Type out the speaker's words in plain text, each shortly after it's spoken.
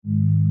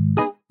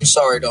I'm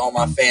sorry to all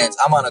my fans.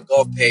 I'm on a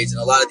golf page, and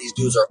a lot of these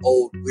dudes are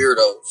old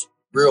weirdos.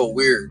 Real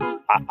weird.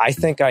 I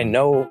think I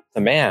know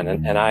the man,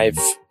 and I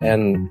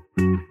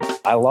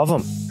love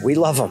him. We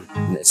love him.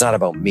 It's not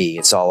about me.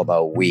 It's all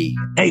about we.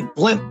 Hey,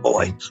 Blimp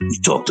boy,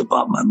 you talked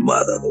about my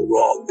mother the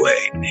wrong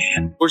way,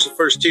 man. Where's the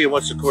first tee and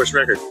what's the course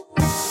record?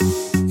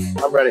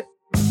 I'm ready.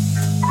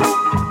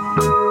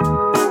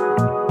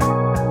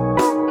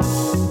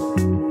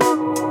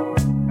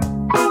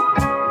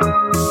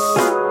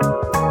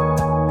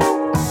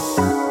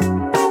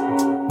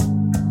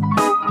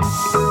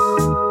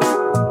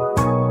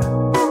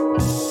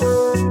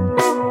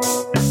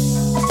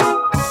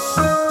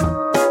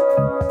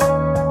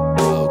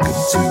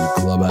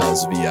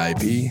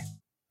 VIP.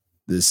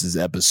 This is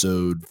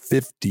episode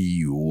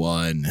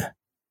 51.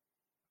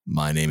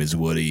 My name is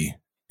Woody,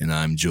 and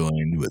I'm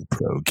joined with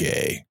Pro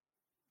K.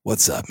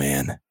 What's up,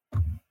 man?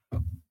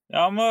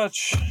 Not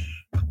much.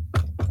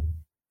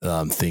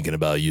 I'm thinking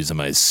about using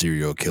my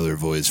serial killer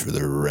voice for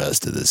the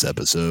rest of this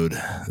episode.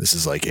 This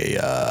is like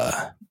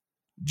a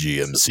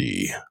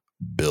GMC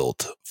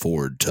built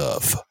Ford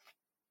Tough.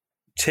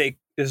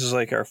 This is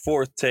like our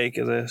fourth take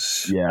of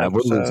this. Yeah,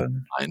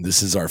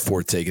 this is our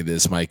fourth take of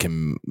this. My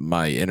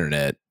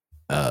internet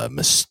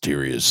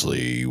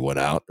mysteriously went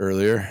out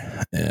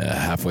earlier,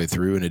 halfway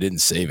through, and it didn't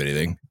save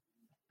anything.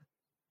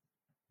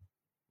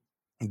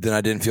 Then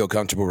I didn't feel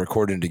comfortable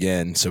recording it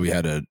again, so we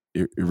had to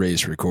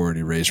erase record.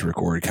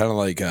 Kind of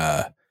like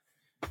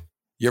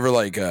you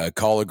ever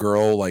call a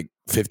girl like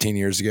 15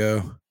 years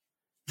ago?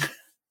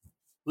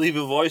 Leave a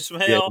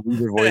voicemail. Yeah, leave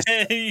your voice.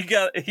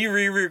 You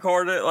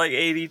re-record it like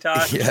 80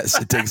 times.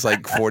 Yes, it takes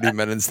like 40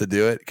 minutes to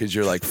do it because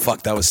you're like,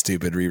 fuck, that was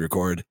stupid.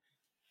 Re-record.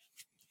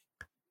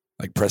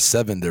 Like press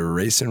 7 to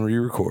erase and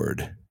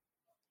re-record.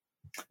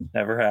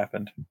 Never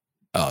happened.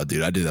 Oh,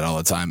 dude, I do that all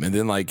the time. And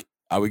then like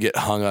I would get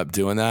hung up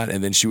doing that,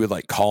 and then she would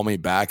like call me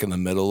back in the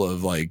middle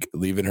of like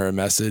leaving her a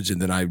message, and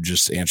then I would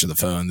just answer the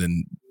phone.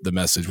 Then the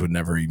message would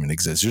never even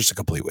exist. It's just a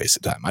complete waste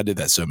of time. I did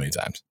that so many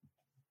times.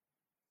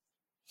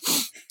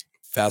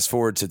 Fast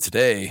forward to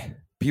today,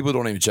 people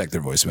don't even check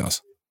their voicemails.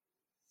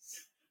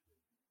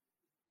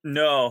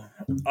 No,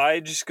 I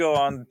just go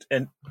on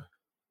and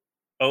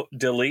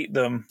delete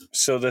them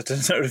so that the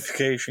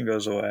notification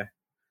goes away.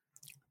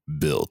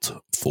 Built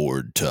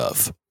Ford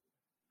Tough.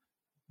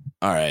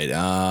 All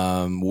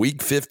right,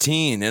 week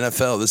 15,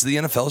 NFL. This is the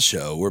NFL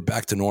show. We're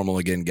back to normal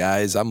again,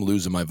 guys. I'm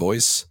losing my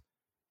voice.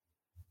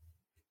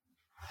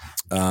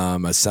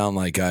 I sound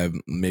like I've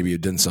maybe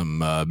done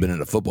been in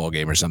a football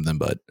game or something,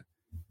 but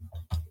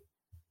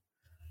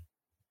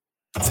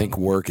I think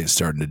work is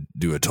starting to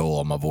do a toll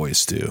on my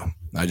voice too.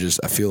 I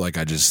feel like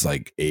I just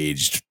like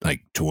aged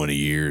like 20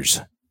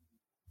 years.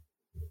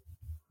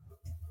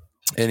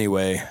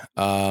 Anyway,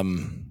 we're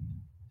going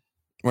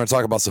to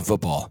talk about some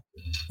football.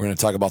 We're going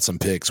to talk about some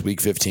picks.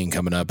 Week 15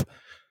 coming up.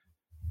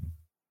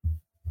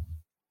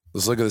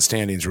 Let's look at the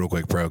standings real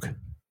quick, Proke.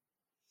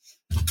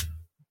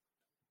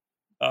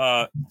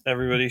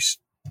 Everybody's.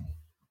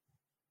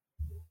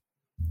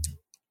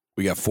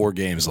 We got 4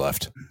 games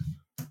left.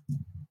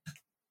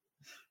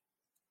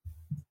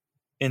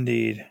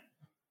 Indeed.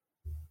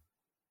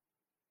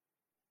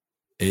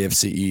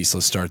 AFC East,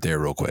 let's start there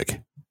real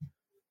quick.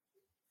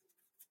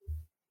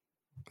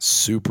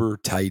 Super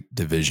tight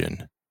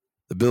division.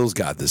 The Bills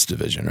got this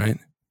division, right?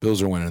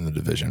 Bills are winning the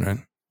division, right?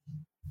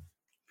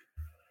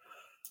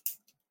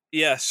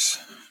 Yes.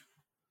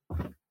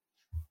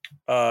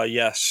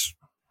 Yes.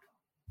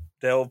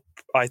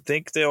 I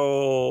think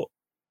they'll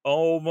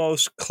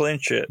almost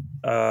clinch it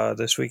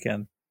this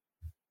weekend.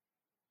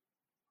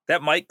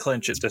 That might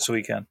clinch it this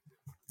weekend.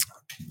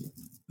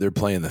 They're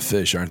playing the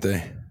fish, aren't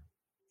they?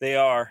 They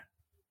are.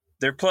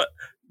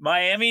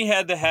 Miami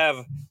had to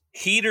have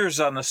heaters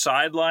on the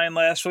sideline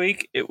last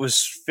week. It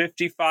was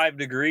 55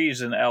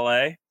 degrees in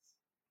LA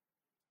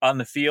on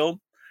the field.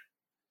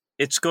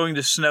 It's going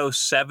to snow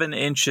 7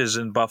 inches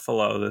in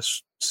Buffalo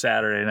this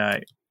Saturday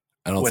night.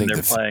 I don't think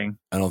playing.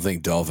 I don't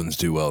think Dolphins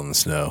do well in the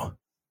snow.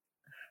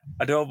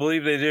 I don't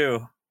believe they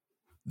do.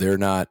 They're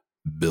not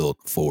built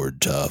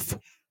Ford tough.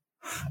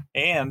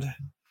 And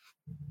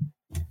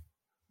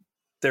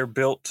they're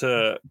built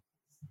to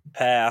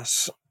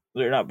pass.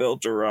 They're not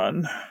built to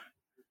run.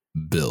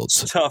 Built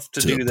it's tough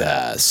to do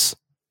pass.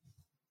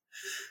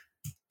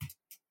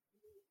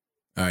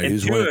 That. All right,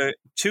 and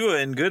Tua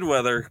in good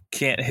weather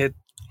couldn't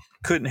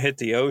hit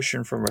the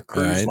ocean from a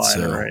cruise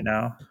liner right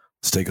now.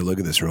 Let's take a look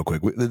at this real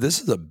quick.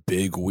 This is a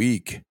big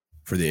week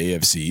for the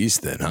AFC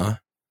East then, huh?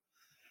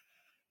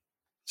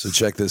 So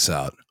check this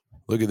out.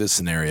 Look at this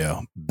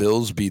scenario.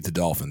 Bills beat the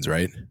Dolphins,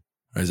 right?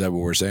 Or is that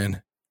what we're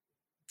saying?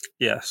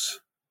 Yes.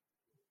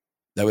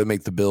 That would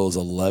make the Bills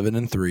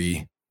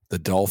 11-3, the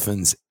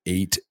Dolphins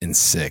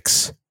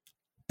 8-6.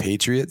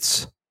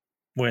 Patriots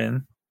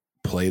win.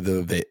 Play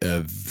the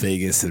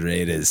Vegas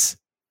Raiders.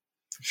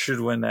 Should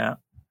win that.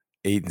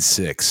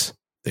 8-6.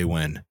 They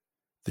win.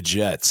 The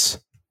Jets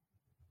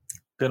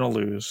gonna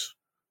lose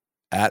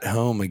at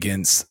home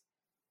against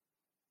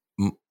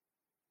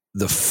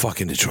the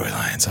fucking Detroit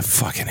Lions. I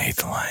fucking hate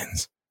the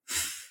Lions.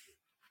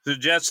 The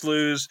Jets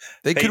lose.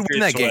 They could win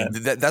that game.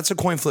 Win. That's a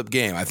coin flip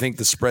game. I think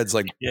the spread's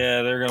like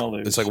they're gonna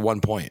lose. It's like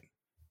 1 point.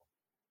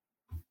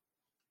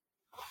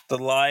 The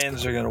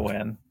Lions are gonna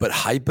win. But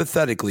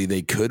hypothetically,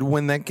 they could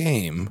win that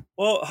game.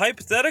 Well,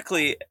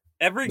 hypothetically,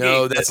 every game.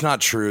 No, that's not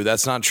true.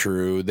 That's not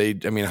true.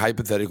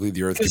 Hypothetically,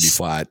 the Earth could be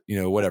flat.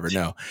 Whatever.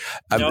 No,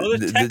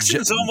 the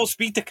Texans almost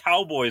beat the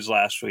Cowboys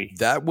last week.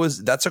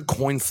 That's a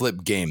coin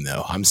flip game,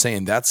 though. I'm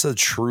saying that's a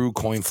true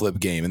coin flip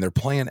game, and they're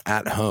playing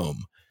at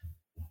home.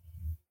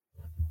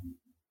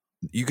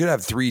 You could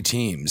have 3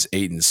 teams,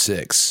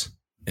 8-6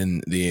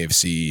 in the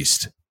AFC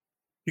East.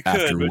 You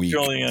could, but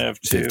you're only gonna have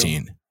 2.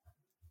 15.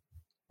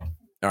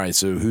 All right,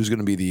 so who's going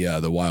to be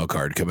the wild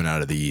card coming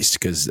out of the East?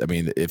 Because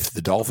if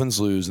the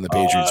Dolphins lose and the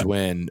Patriots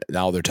win,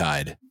 now they're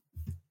tied.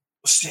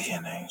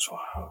 CNA's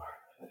wild card.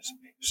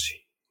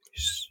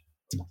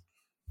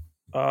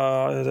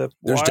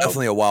 There's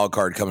definitely a wild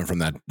card coming from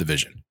that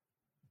division.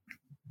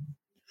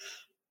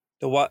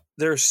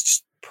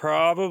 There's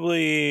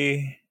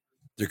probably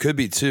there could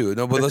be 2.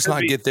 No, but let's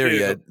not get there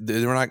yet.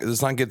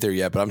 Let's not get there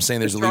yet. But I'm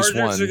saying there's at least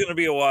one. They're going to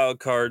be a wild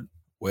card.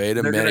 Wait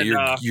a minute.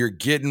 You're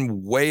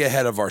getting way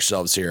ahead of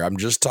ourselves here. I'm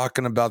just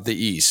talking about the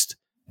East.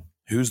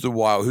 Who's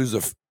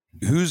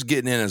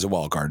getting in as a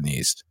wild card in the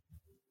East?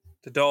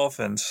 The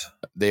Dolphins.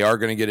 They are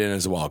going to get in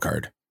as a wild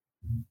card.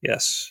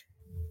 Yes.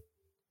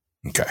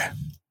 Okay.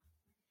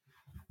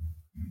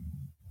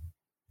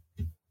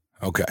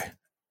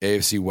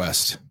 AFC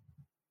West.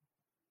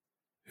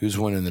 Who's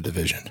winning the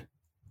division?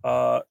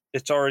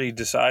 It's already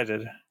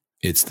decided.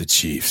 It's the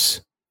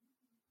Chiefs.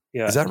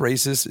 Yeah. Is that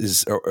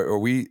racist?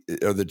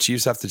 Are the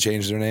Chiefs have to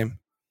change their name?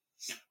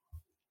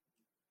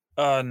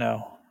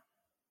 No.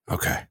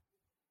 Okay.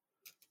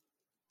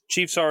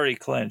 Chiefs already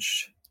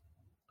clinched.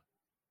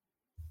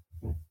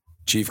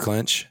 Chief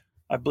clinch?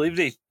 I believe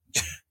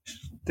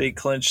they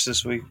clinched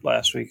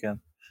last weekend.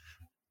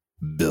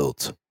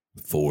 Built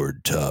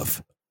Ford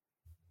tough.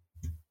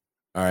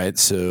 All right,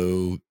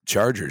 so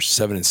Chargers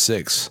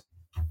 7-6.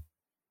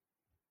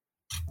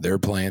 They're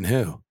playing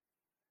who?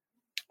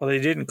 Well, they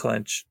didn't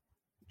clinch.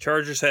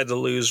 Chargers had to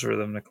lose for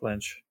them to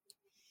clinch.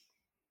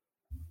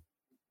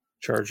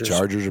 Chargers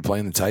are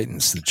playing the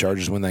Titans. The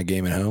Chargers win that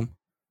game at home?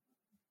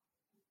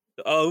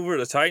 Over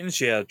the Titans,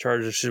 yeah.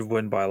 Chargers should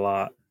win by a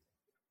lot.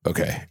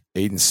 Okay.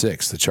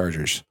 8-6, the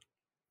Chargers.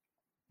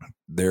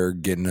 They're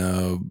getting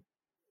a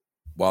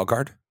wild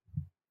card?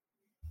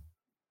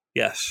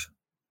 Yes.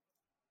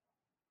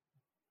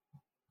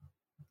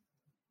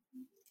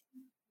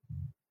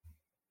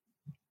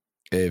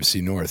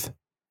 AFC North.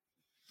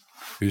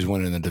 Who's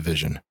winning the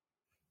division?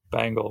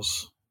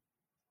 Bengals.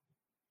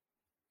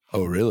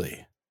 Oh,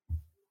 really?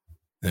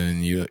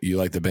 And you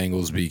like the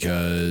Bengals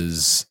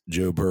because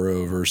Joe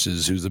Burrow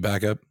versus who's the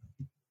backup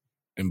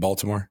in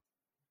Baltimore?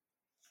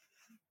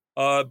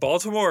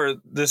 Baltimore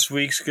this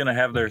week's going to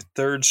have their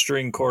 3rd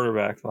string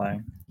quarterback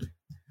playing.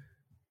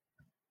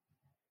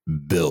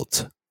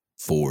 Built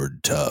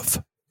Ford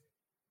tough.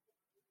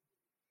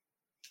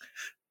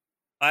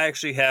 I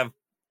actually have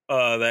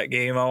that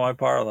game on my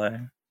parlay.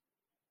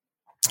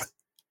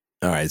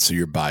 All right, so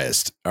you're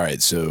biased. All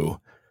right,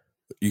 so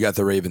you got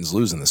the Ravens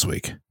losing this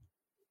week.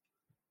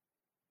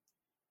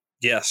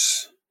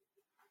 Yes.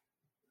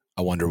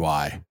 I wonder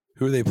why.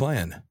 Who are they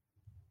playing?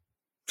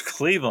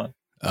 Cleveland.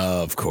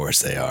 Of course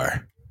they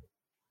are.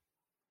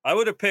 I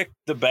would have picked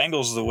the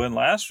Bengals to win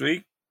last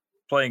week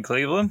playing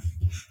Cleveland.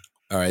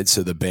 All right,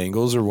 so the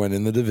Bengals are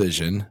winning the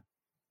division.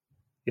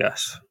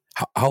 Yes.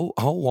 How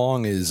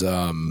long is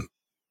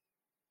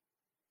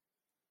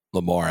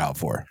Lamar out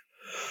for?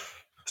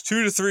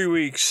 2 to 3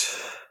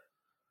 weeks.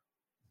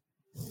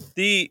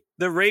 The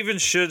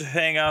Ravens should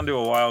hang on to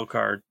a wild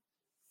card.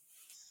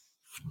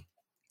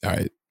 All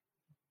right.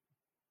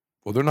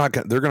 Well, they're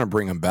going to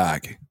bring him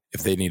back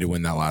if they need to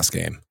win that last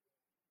game.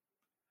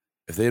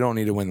 If they don't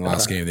need to win the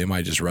last game, they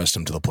might just rest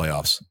him to the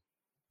playoffs.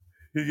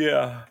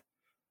 Yeah.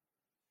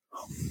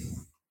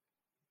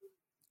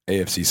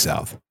 AFC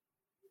South.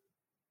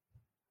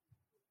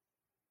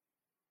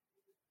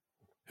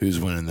 Who's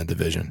winning the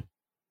division?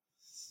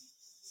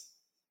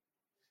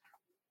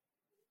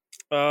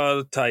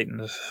 The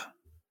Titans.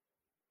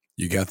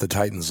 You got the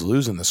Titans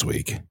losing this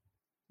week.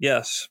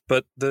 Yes,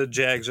 but the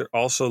Jags are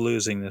also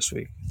losing this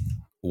week.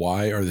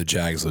 Why are the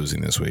Jags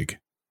losing this week?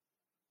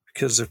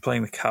 Because they're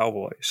playing the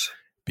Cowboys.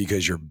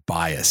 Because you're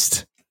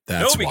biased.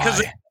 That's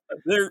because why.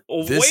 They're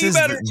a way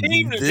better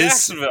team than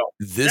Jacksonville.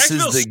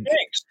 Jacksonville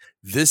stinks.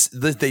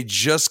 They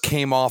just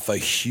came off a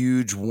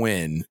huge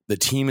win. The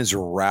team is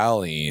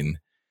rallying.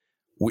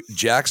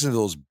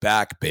 Jacksonville's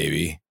back,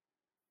 baby.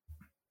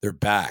 They're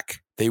back.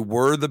 They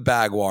were the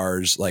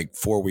Jaguars like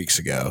 4 weeks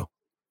ago,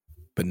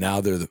 but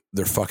now they're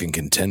fucking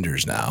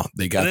contenders now.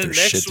 They got their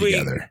shit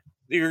together.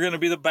 You're going to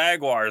be the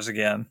Jaguars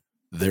again.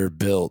 They're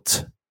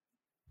built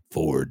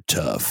Ford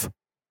tough.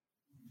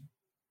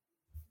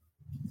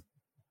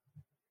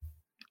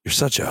 You're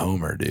such a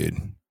homer,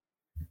 dude.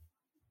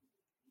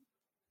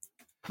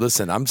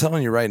 Listen, I'm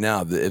telling you right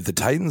now, if the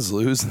Titans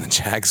lose and the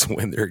Jags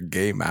win, their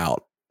game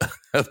out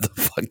of the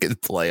fucking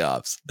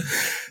playoffs.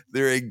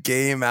 They're a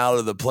game out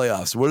of the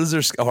playoffs. What is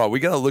their? Hold on, we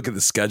got to look at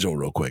the schedule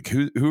real quick.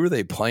 Who are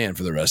they playing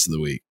for the rest of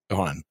the week?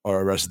 Hold on, or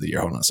the rest of the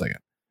year. Hold on a second.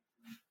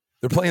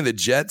 They're playing the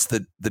Jets,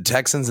 the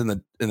Texans,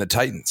 and the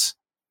Titans.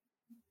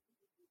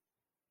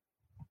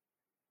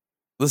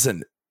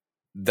 Listen,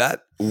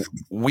 that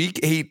week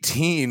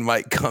 18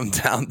 might come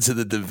down to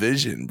the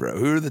division, bro.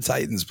 Who are the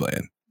Titans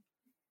playing?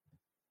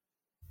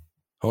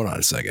 Hold on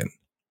a second.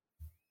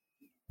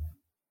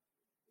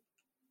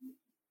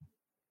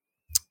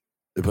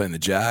 They're playing the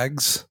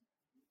Jags,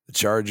 the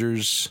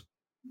Chargers,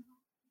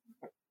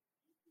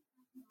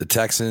 the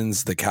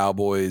Texans, the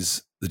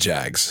Cowboys, the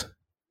Jags.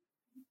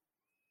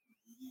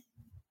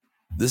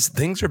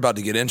 Things are about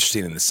to get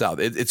interesting in the South.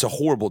 It's a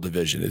horrible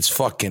division. It's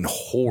fucking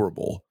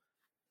horrible.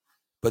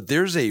 But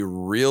there's a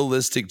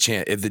realistic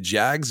chance if the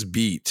Jags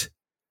beat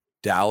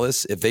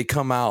Dallas, if they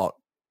come out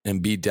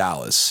and beat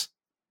Dallas.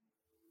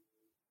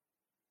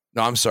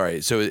 No, I'm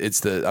sorry. So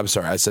I'm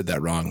sorry, I said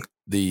that wrong.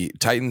 The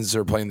Titans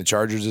are playing the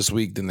Chargers this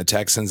week, then the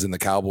Texans and the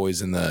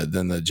Cowboys and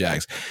then the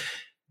Jags.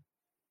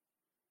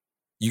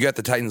 You got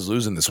the Titans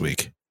losing this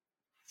week.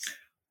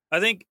 I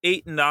think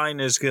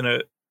 8-9 is going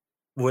to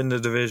win the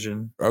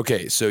division.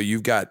 Okay, so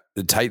you've got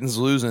the Titans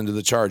losing to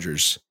the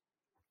Chargers.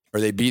 Are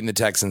they beating the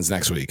Texans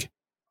next week?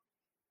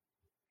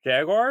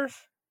 Jaguars?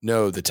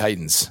 No, the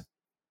Titans.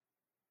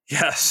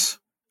 Yes.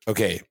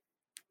 Okay,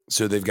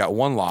 so they've got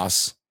one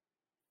loss.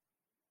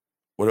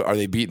 What are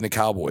they beating the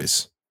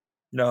Cowboys?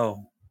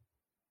 No.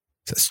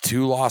 That's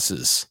 2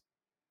 losses.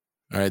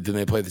 All right, then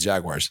they play the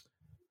Jaguars.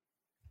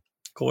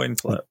 Coin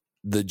flip.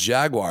 The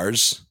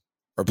Jaguars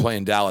are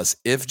playing Dallas.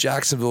 If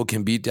Jacksonville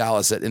can beat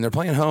Dallas, and they're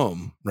playing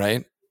home,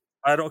 right?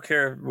 I don't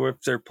care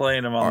if they're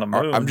playing them on the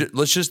moon.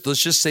 Let's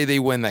just say they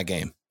win that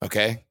game,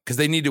 okay? Because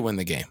they need to win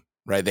the game,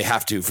 right? They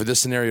have to. For this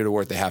scenario to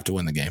work, they have to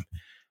win the game.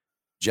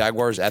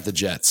 Jaguars at the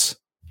Jets.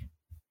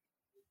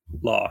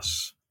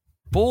 Loss.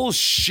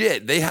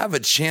 Bullshit. They have a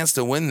chance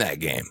to win that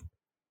game.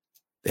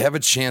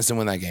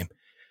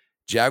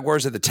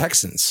 Jaguars at the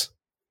Texans.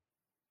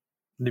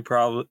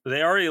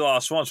 They already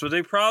lost once, but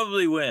they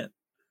probably win.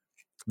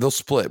 They'll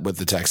split with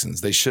the Texans.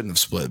 They shouldn't have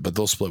split, but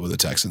they'll split with the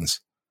Texans.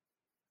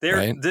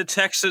 The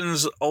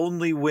Texans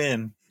only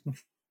win.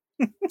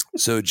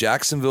 So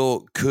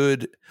Jacksonville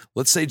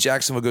let's say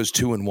Jacksonville goes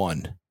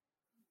 2-1.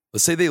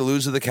 Let's say they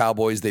lose to the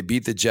Cowboys. They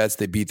beat the Jets.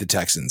 They beat the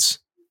Texans.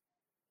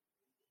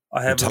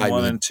 I have them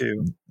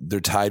 1-2. They're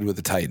tied with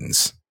the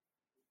Titans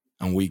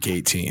on week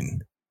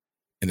 18,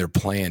 and they're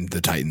playing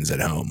the Titans at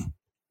home.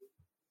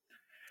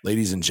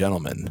 Ladies and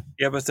gentlemen.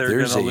 Yeah, but they're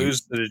going to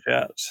lose to the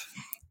Jets.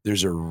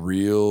 There's a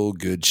real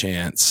good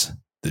chance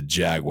the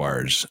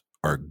Jaguars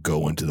are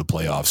going to the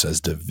playoffs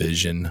as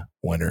division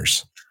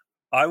winners.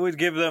 I would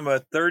give them a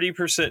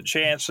 30%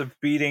 chance of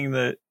beating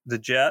the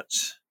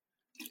Jets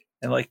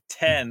and like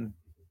 10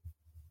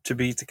 to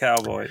beat the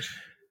Cowboys.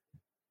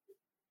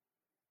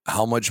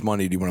 How much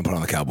money do you want to put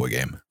on the Cowboy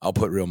game? I'll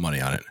put real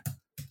money on it.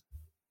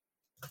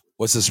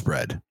 What's the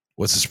spread?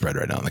 What's the spread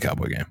right now in the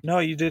Cowboy game? No,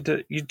 you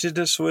did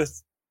this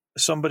with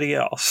somebody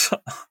else.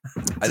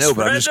 I know,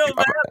 but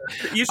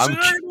you should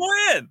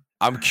win.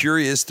 I'm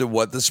curious to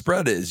what the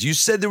spread is. You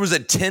said there was a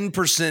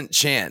 10%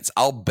 chance.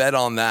 I'll bet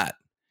on that.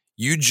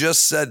 You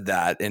just said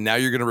that, and now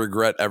you're going to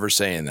regret ever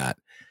saying that.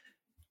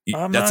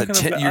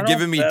 That's you're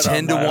giving me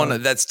 10 to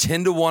 1. That's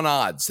 10 to 1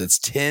 odds. That's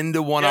 10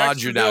 to 1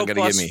 odds you're now going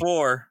to give me.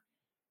 4.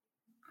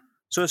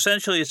 So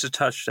essentially it's a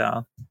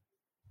touchdown.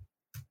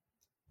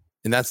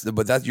 And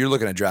but you're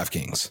looking at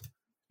DraftKings.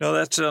 No,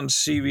 that's on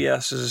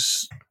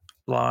CBS's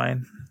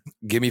line.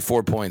 Give me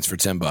 4 points for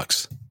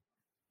 $10.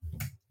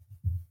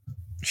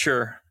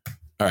 Sure.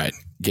 All right,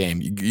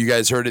 game. You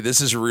guys heard it. This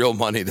is real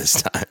money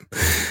this time.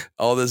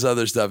 All this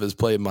other stuff is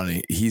play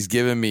money. He's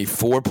giving me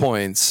 4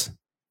 points.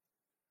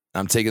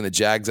 I'm taking the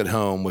Jags at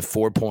home with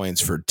 4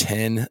 points for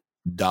 $10.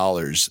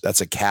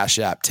 That's a Cash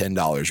App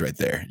 $10 right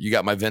there. You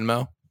got my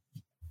Venmo?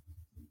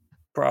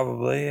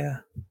 Probably, yeah.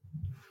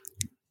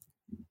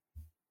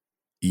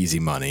 Easy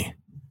money.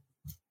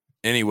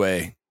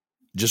 Anyway,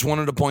 just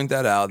wanted to point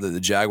that out, that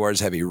the Jaguars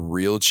have a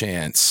real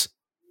chance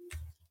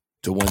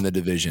to win the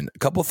division. A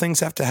couple things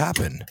have to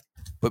happen.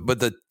 But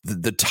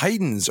the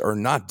Titans are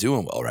not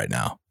doing well right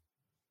now.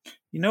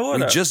 You know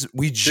what?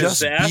 We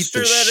just beat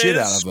the shit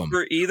out of them.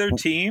 For either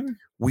team?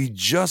 We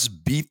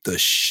just beat the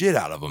shit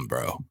out of them,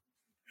 bro.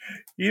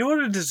 You know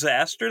what a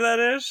disaster that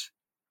is?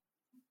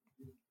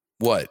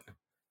 What?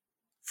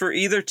 For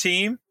either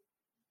team?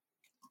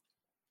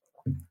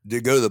 To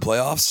go to the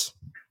playoffs?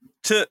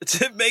 To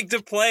make the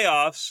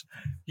playoffs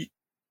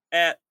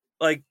at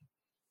like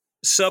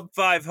sub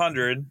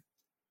 500.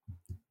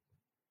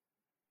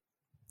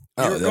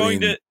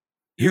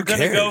 You're going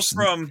to go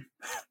from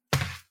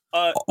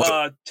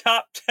a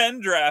top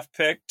 10 draft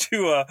pick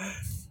to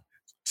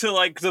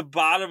like the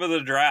bottom of the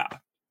draft.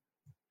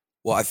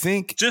 Well, I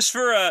think just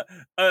for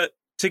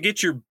to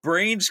get your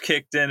brains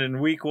kicked in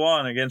week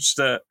 1 against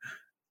the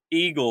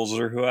Eagles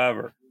or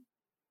whoever.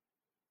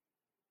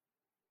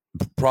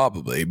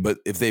 Probably, but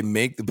if they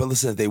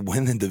if they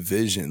win the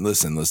division,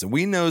 listen,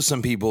 we know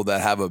some people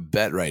that have a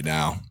bet right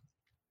now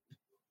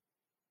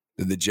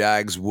that the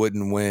Jags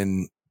wouldn't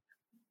win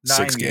 9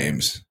 6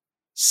 games.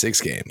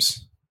 6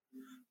 games.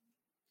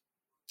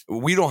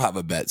 We don't have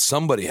a bet.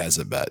 Somebody has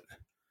a bet.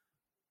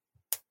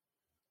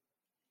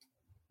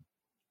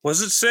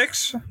 Was it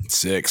 6?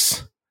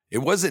 6. It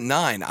wasn't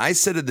 9. I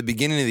said at the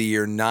beginning of the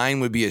year 9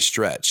 would be a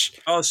stretch.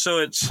 Oh, so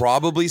it's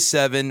probably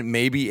 7,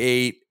 maybe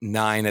 8,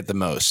 9 at the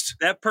most.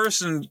 That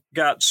person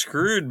got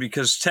screwed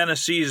because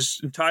Tennessee's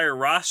entire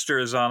roster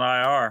is on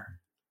IR.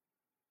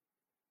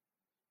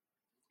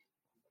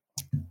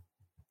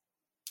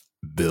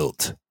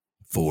 Built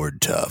Ford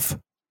tough.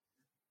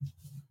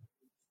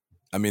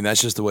 I mean,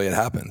 that's just the way it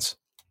happens.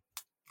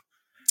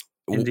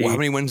 Indeed. How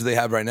many wins do they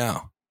have right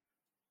now?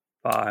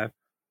 5.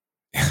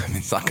 I mean,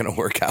 it's not going to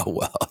work out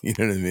well. You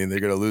know what I mean? They're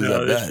going to lose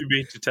that they bet. should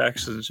beat the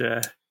Texans,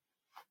 yeah.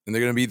 And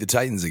they're going to beat the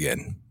Titans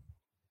again.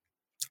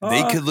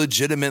 They could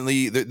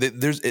legitimately.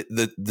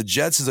 The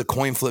Jets is a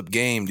coin flip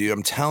game, dude.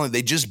 I'm telling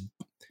you,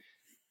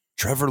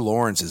 Trevor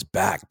Lawrence is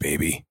back,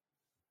 baby.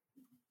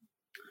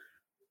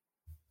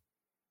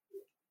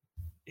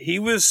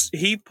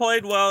 He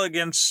played well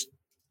against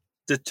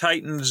the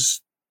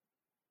Titans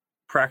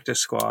practice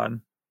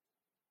squad.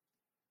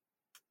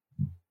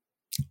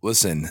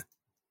 Listen,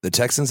 the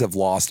Texans have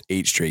lost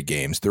 8 straight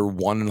games. They're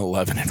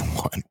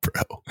 1-11-1,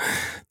 bro.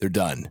 They're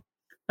done.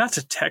 Not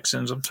the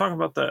Texans. I'm talking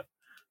about the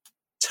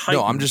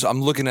Titans. No,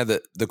 I'm looking at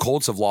the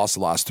Colts have lost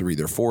the last 3.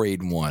 They're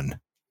 4-8-1.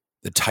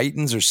 The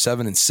Titans are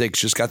 7-6.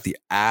 Just got the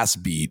ass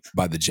beat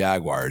by the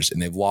Jaguars,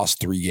 and they've lost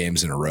 3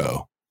 games in a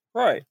row.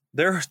 Right.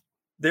 Their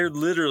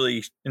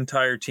literally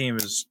entire team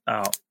is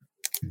out.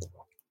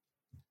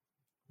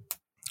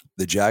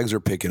 The Jags are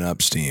picking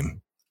up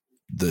steam.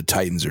 The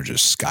Titans are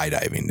just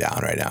skydiving down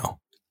right now.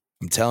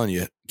 I'm telling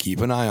you, keep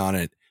an eye on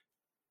it.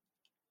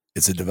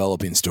 It's a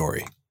developing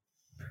story.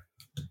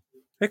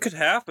 It could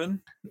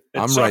happen.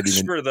 I'm sucks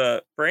right for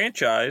the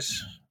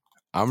franchise.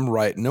 I'm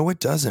right. No, it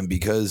doesn't,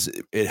 because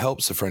it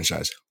helps the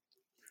franchise.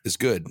 It's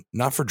good.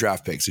 Not for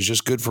draft picks. It's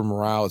just good for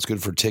morale. It's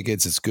good for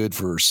tickets. It's good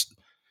for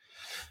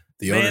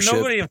the ownership.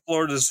 Nobody in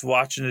Florida is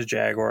watching the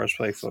Jaguars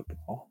play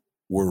football.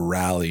 We're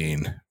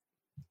rallying.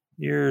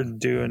 You're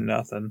doing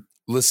nothing.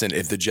 Listen,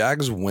 if the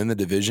Jags win the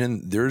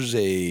division,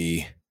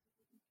 the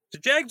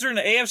Jags are in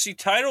the AFC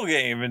title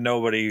game and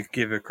nobody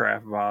give a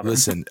crap about it.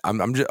 Listen,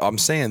 I'm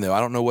saying though, I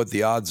don't know what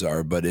the odds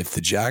are, but if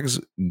the Jags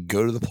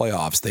go to the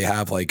playoffs, they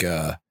have like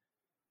a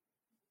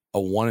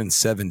 1 in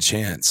 7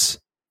 chance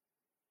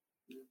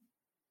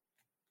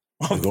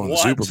of going to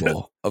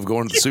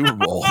the Super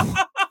Bowl.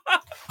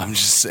 I'm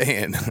just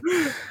saying.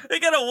 They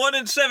got a 1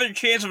 in 7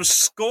 chance of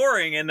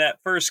scoring in that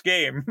first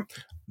game.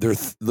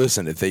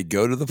 Listen, if they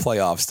go to the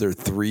playoffs, they're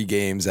 3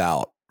 games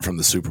out from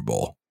the Super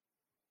Bowl.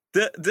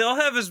 They'll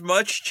have as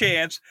much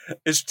chance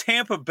as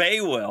Tampa Bay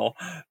will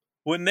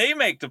when they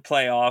make the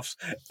playoffs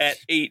at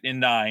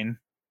 8-9.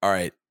 All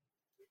right.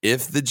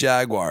 If the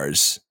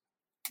Jaguars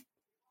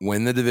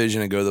win the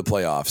division and go to the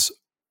playoffs,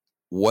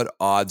 what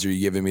odds are you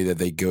giving me that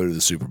they go to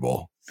the Super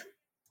Bowl?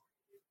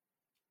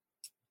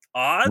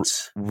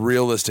 Odds?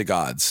 Realistic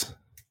odds.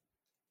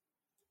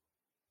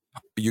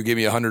 You give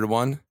me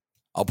 100-1?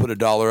 I'll put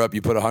 $1 up.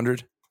 You put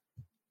 100?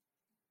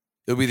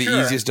 It'll be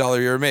the easiest dollar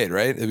you ever made,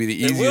 right? It'll be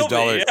the easiest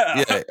dollar.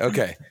 Yeah.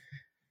 Okay.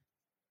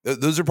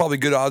 Those are probably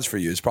good odds for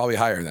you. It's probably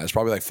higher than that. It's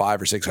probably like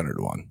 500 or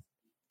 600-1.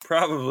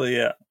 Probably,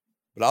 yeah.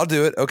 But I'll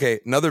do it. Okay.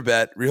 Another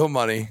bet, real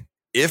money.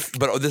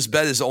 But this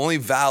bet is only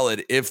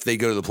valid if they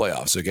go to the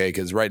playoffs. Okay.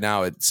 Because right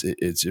now it's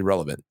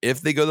irrelevant.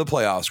 If they go to the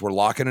playoffs, we're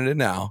locking it in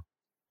now,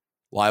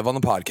 live on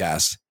the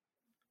podcast.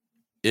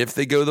 If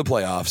they go to the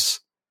playoffs,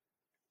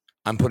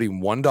 I'm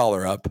putting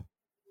 $1 up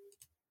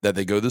that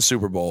they go to the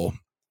Super Bowl,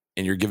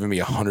 and you're giving me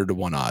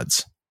 100-1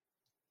 odds.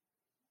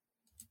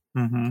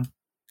 Mm-hmm.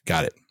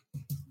 Got it.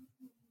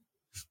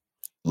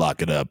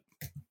 Lock it up.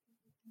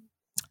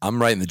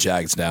 I'm writing the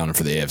Jags down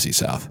for the AFC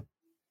South.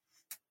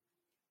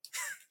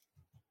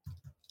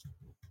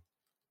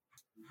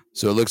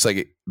 So it looks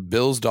like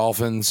Bills,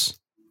 Dolphins,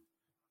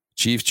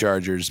 Chiefs,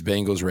 Chargers,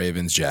 Bengals,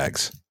 Ravens,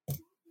 Jags.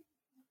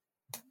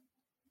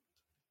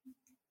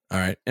 All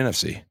right,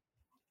 NFC.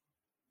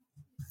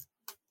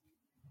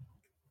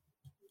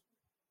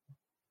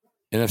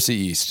 NFC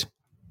East.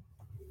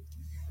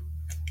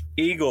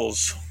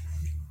 Eagles.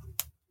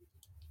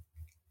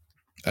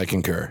 I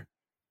concur.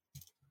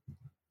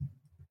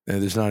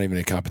 And there's not even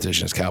a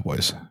competition as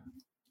Cowboys.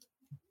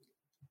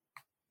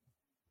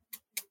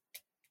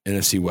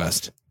 NFC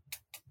West.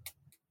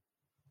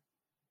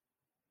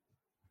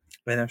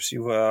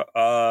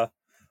 NFC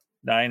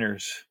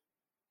Niners.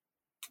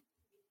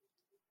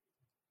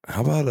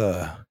 How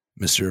about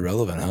Mr.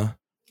 Irrelevant, huh?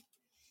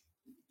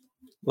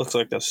 Looks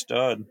like a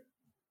stud.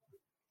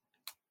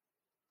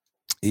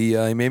 He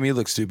made me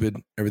look stupid.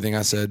 Everything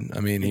I said.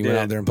 I mean, he went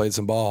out there and played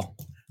some ball.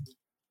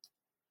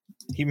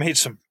 He made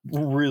some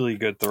really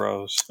good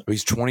throws.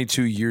 He's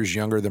 22 years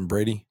younger than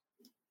Brady.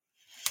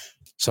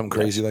 Something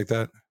crazy like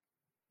that.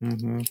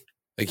 Mm-hmm.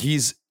 Like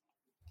he's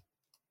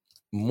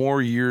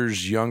more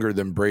years younger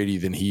than Brady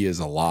than he is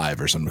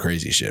alive or some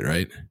crazy shit,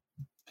 right?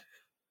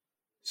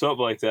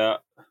 Something like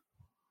that.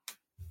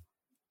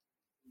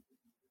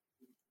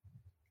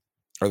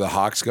 Are the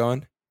Hawks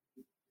going?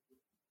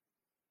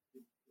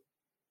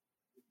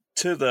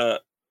 To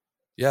the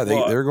Yeah,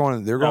 they're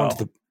going. They're going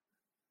to the.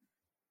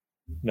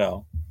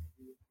 no.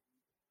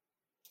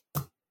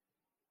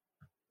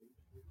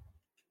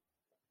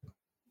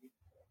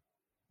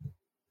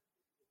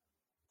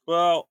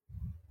 Well,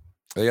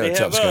 They got a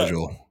tough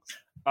schedule.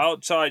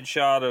 Outside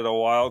shot at a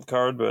wild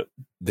card, but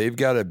They've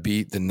got to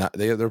beat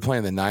they're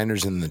playing the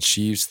Niners and the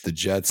Chiefs, the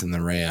Jets and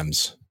the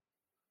Rams.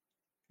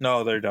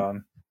 no, they're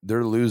done.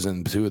 They're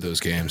losing 2 of those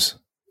games,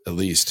 at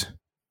least.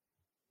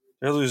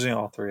 They're losing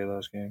all 3 of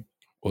those games.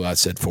 Well, I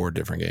said 4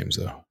 different games,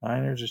 though.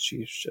 Niners or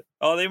Chiefs.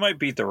 Oh, they might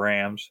beat the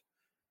Rams.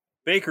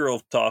 Baker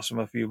will toss them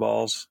a few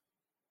balls.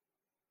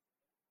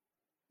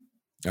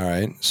 All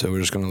right, so we're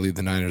just going to leave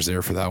the Niners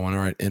there for that one. All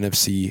right,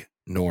 NFC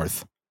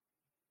North.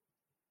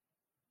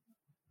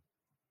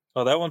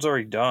 Oh, that one's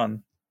already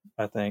done,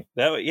 I think.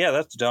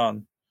 That's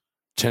done.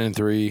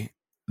 10-3,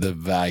 the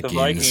Vikings. The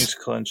Vikings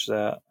clinched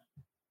that.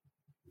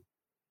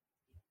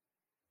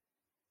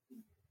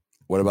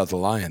 What about the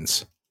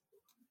Lions?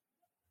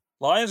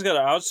 Lions got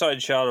an outside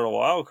shot at a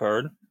wild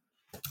card.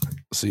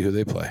 See who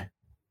they play.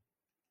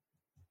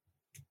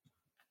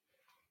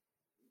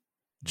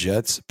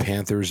 Jets,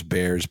 Panthers,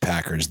 Bears,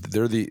 Packers.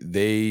 They're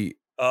gonna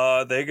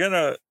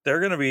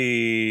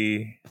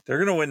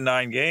win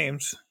 9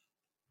 games.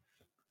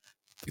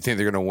 You think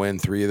they're gonna win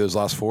 3 of those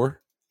last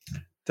 4?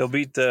 They'll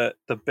beat the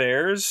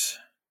Bears,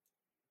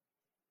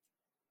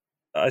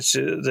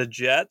 the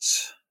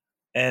Jets,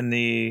 and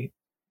the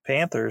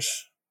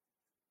Panthers.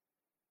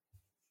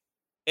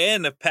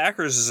 And the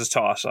Packers is a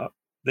toss-up.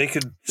 They're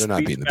not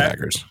beating the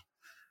Packers.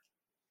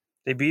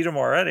 They beat them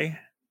already.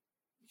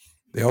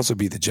 They also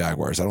beat the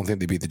Jaguars. I don't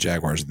think they beat the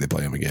Jaguars if they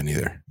play them again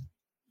either.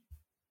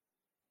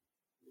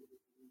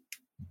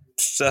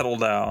 Settle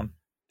down.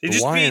 The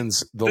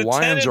Lions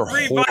are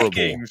horrible.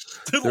 Vikings.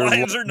 The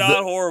Lions are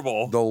not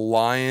horrible. The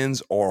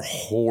Lions are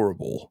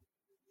horrible.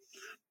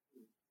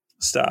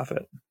 Stop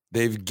it.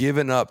 They've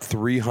given up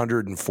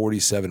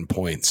 347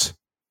 points.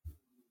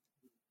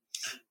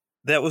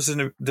 That was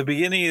in the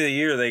beginning of the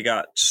year. They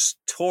got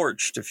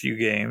torched a few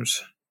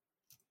games.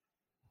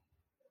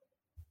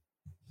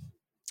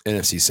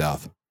 NFC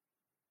South.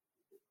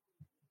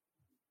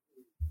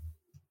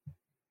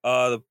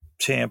 The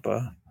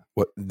Tampa.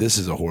 What? This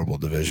is a horrible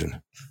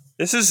division.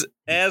 This is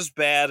as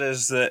bad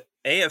as the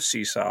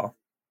AFC South.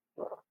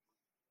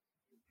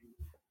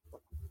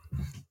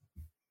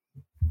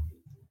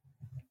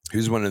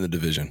 Who's winning the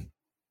division?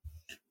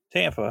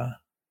 Tampa.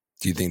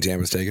 Do you think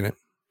Tampa's taking it?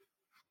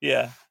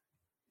 Yeah.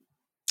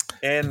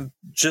 And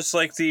just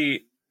like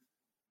the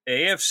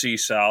AFC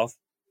South,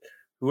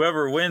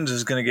 whoever wins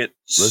is going to get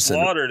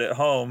slaughtered at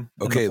home.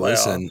 Okay,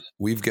 listen.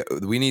 We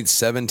need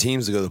 7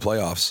 teams to go to the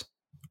playoffs.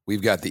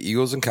 We've got the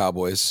Eagles and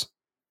Cowboys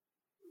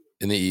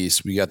in the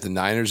East. We got the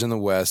Niners in the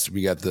West.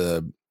 We got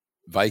the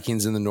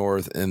Vikings in the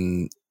North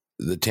and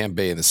the Tampa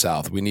Bay in the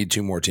South. We need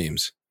 2 more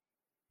teams.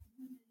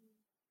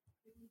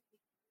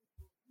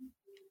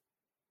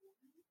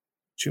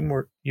 2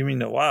 more? You mean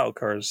the wild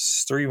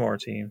cards? 3 more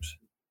teams.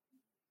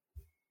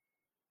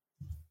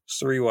 It's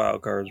 3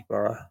 wild cards,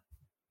 bro.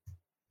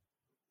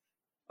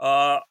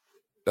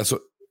 That's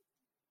what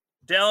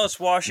Dallas,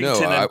 Washington.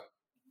 No,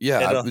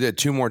 we had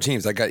 2 more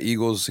teams. I got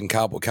Eagles and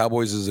Cowboys.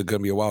 Cowboys is going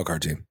to be a wild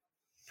card team.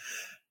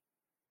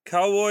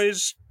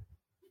 Cowboys,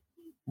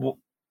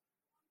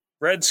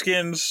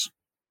 Redskins,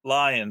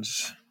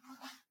 Lions,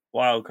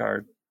 wild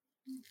card.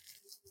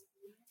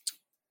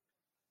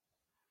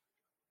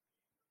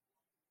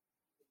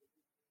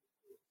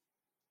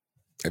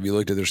 Have you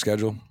looked at their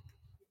schedule?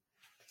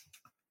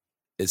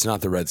 It's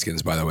not the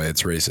Redskins, by the way.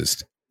 It's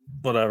racist.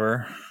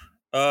 Whatever.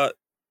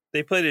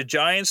 They play the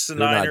Giants, the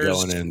they're Niners. Not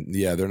going in.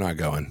 Yeah, they're not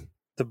going.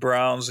 The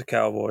Browns, the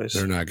Cowboys.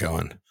 They're not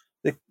going.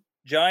 The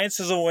Giants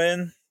is a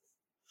win.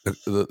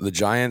 The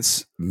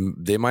Giants,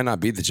 they might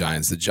not beat the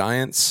Giants. The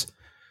Giants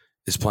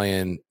is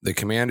playing the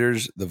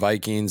Commanders, the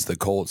Vikings, the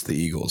Colts, the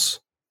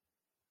Eagles.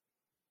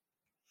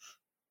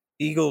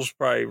 Eagles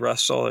probably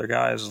rest all their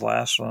guys the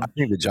last one. I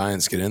think the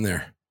Giants get in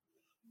there.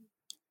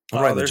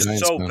 They're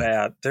so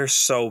bad. They're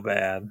so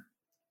bad.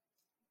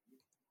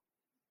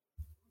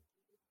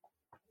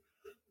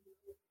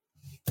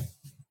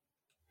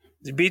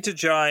 They beat the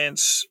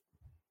Giants.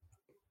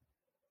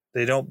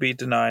 They don't beat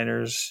the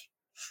Niners.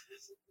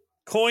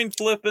 Coin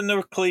flip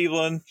into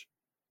Cleveland.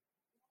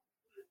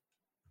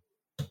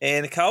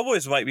 And the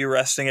Cowboys might be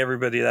resting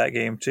everybody that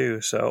game too.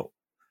 So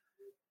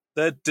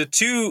both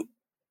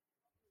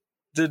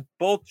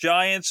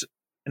Giants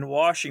and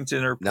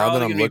Washington are now that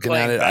probably I'm looking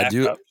at it, backups. I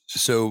do.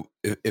 So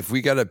if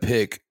we got to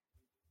pick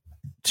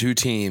 2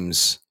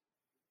 teams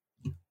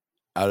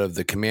out of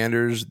the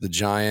Commanders, the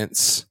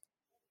Giants,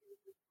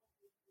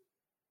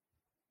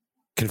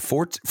 can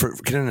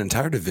an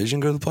entire division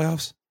go to the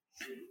playoffs?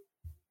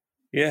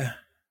 Yeah.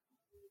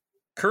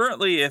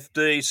 Currently, if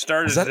they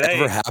started has that today,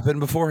 ever happened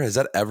before? Has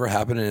that ever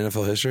happened in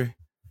NFL history?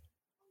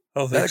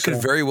 That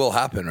could very well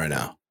happen right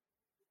now.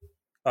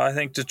 I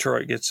think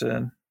Detroit gets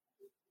in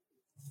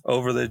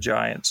over the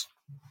Giants.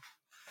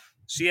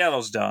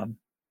 Seattle's done.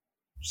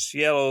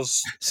 Seattle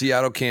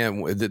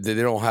can't. They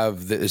don't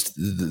have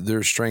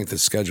their strength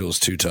of schedule is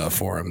too tough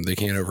for them. They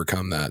can't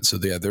overcome that. So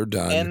yeah, they're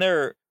done.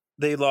 And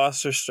they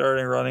lost their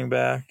starting running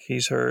back.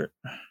 He's hurt.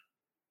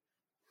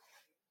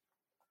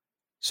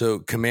 So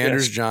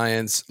Commanders, Yes.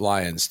 Giants,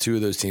 Lions. 2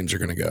 of those teams are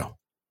going to go.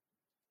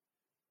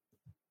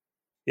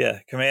 Yeah,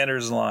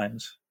 Commanders and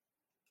Lions.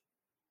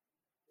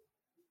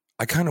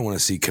 I kind of want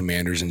to see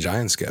Commanders and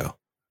Giants go,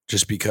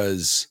 just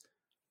because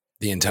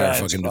the entire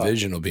Giants fucking fuck.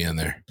 division will be in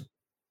there.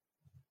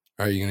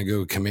 Are you going to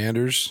go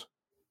Commanders?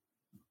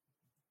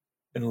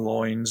 And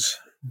loins.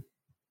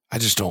 I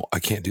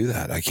can't do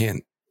that. I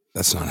can't.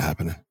 That's not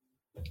happening.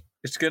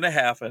 It's going to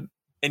happen.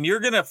 And you're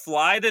going to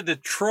fly to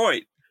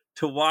Detroit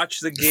to watch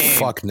the game.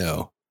 Fuck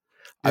no.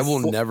 I will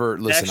never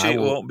listen. Actually,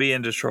 it won't be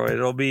in Detroit.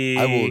 It'll be.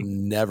 I will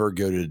never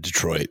go to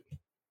Detroit.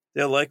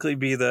 They'll likely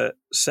be the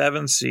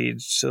 7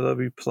 seed, so they'll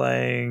be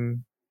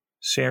playing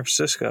San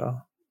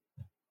Francisco.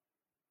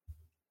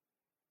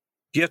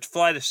 You have to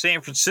fly to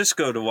San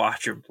Francisco to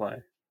watch them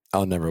play.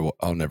 I'll never go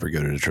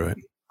to Detroit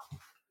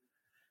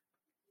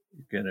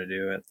You're gonna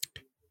do it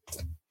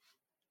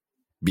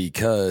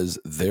because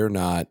they're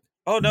not.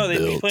 Oh no, they'd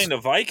be built playing the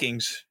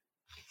Vikings.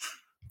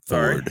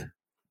 Sorry. Ford,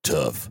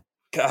 tough.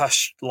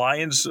 Gosh,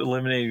 Lions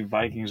eliminating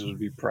Vikings would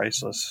be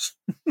priceless.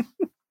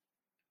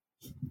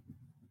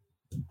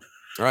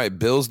 All right,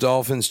 Bills,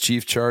 Dolphins,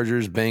 Chiefs,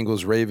 Chargers,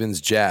 Bengals, Ravens,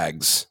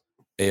 Jags,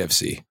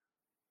 AFC.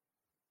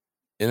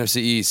 NFC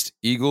East,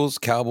 Eagles,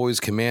 Cowboys,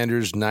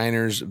 Commanders,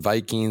 Niners,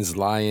 Vikings,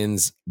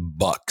 Lions,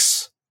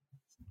 Bucks.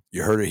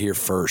 You heard it here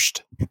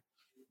first.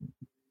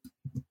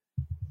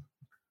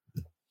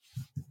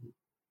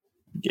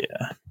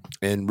 Yeah.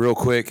 And real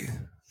quick,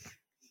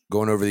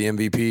 going over the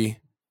MVP,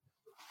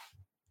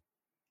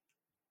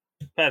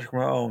 Patrick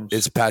Mahomes.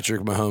 it's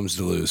Patrick Mahomes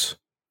to lose.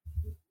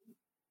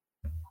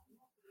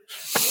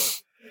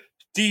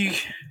 The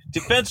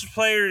Defensive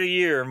Player of the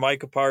Year,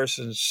 Micah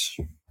Parsons.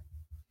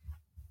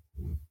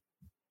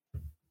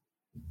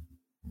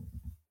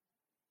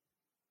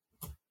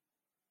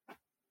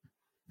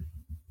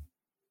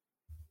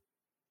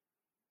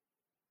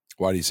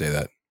 Why do you say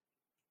that?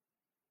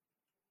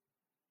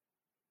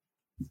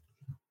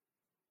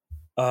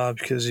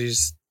 Because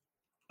he's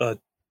a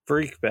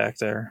freak back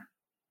there.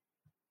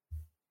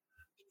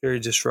 Very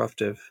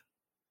disruptive.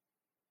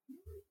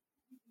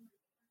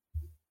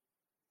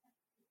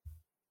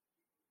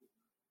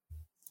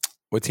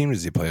 What team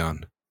does he play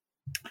on?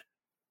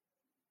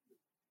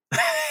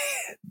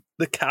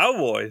 The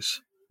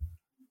Cowboys.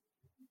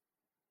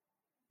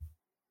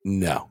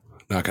 No,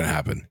 not going to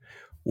happen.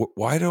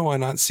 Why do I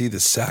not see the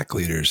sack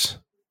leaders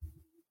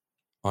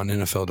on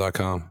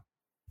NFL.com?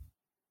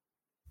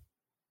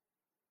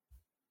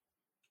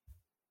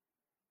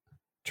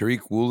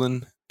 Tariq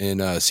Woolen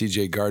and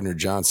C.J.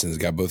 Gardner-Johnson's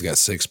both got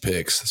 6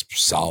 picks. That's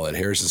solid.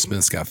 Harrison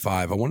Smith's got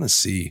 5. I want to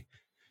see.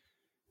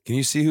 Can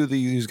you see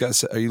who's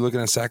got? Are you looking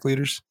at sack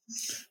leaders?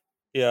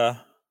 Yeah.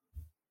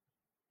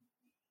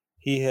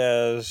 He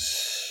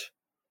has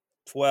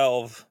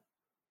 12.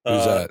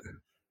 Who's that?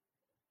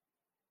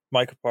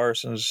 Micah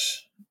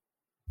Parsons.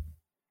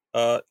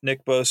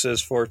 Nick Bosa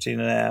is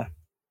 14.5.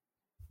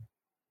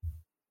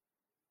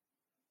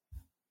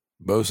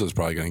 Bosa's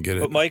probably going to get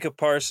it. But Micah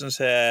Parsons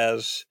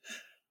has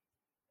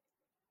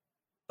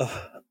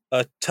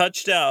a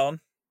touchdown,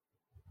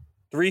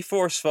 3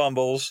 forced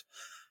fumbles,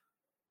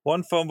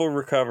 1 fumble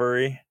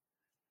recovery.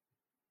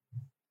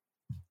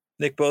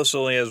 Nick Bosa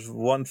only has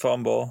 1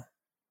 fumble.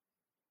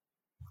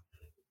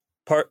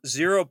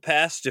 0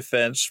 pass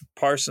defense.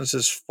 Parsons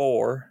has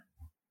 4.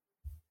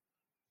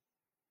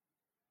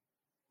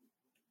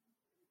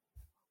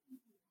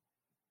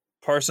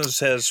 Parsons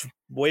has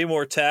way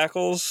more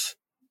tackles.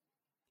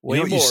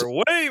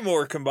 Way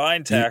more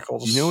combined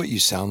tackles. You know what you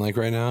sound like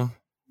right now?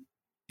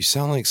 You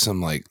sound like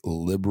some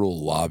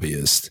liberal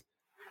lobbyist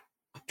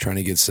trying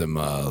to get some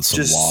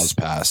laws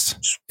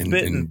passed in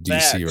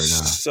DC right now.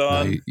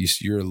 Son. No,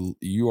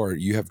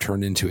 you have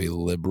turned into a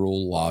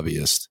liberal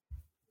lobbyist.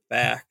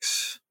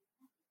 Facts.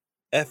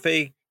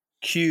 FAQS,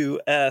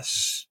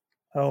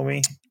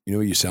 homie. You know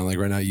what you sound like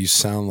right now? You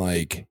sound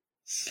like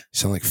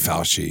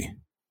Fauci.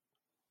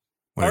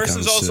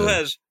 Parsons also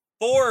has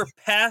 4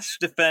 pass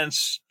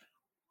defense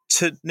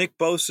to Nick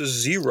Bosa's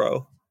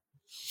 0.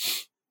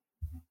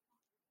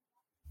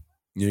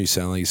 You know,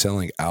 you sound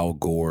like Al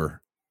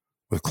Gore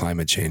with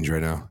climate change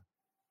right now.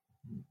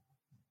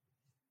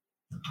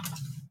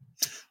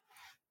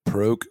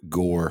 Proke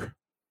Gore.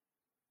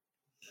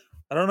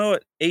 I don't know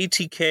what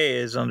ATK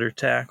is under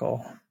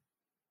tackle.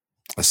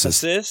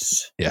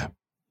 Assists? Yeah.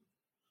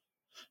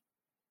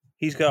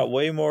 He's got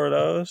way more of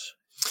those.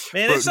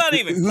 Man, bro, it's not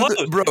even close.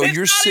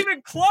 It's not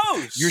even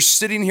close. You're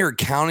sitting here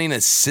counting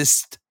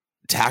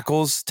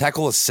tackle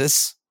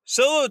assists.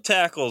 Solo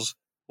tackles,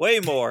 way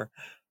more.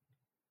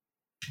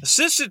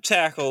 Assisted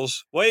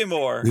tackles, way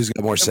more. Who's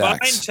got more sacks?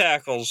 Combined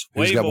tackles,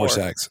 way more. Who's got more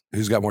sacks?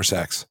 Who's got more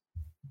sacks?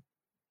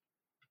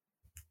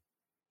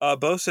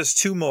 Bosa has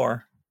 2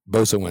 more.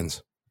 Bosa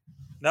wins.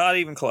 Not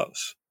even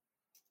close.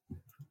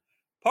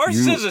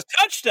 Parsons has a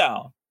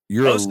touchdown.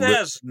 Bosa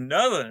has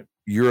nothing.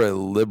 You're a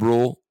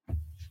liberal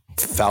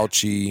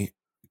Fauci,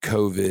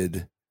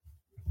 COVID,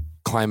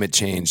 climate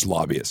change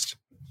lobbyist.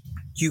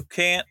 You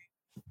can't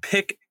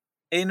pick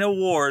an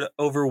award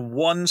over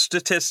one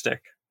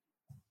statistic.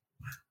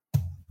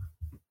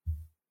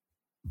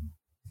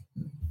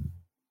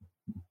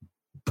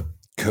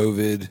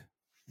 COVID,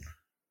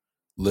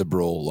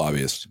 liberal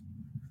lobbyist.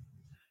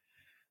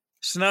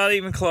 It's not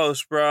even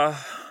close, bruh.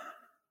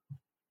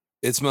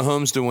 It's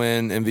Mahomes to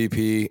win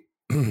MVP.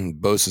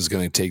 Bosa is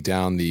going to take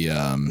down the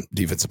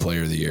Defensive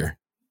Player of the Year.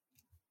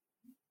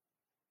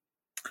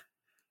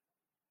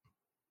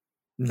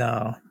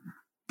 No,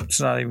 it's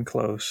not even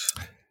close.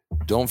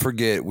 Don't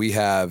forget, we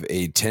have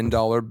a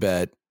 $10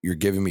 bet. You're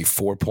giving me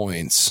 4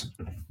 points.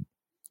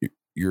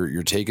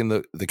 You're taking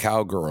the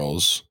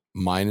Cowgirls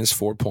minus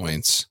 4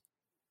 points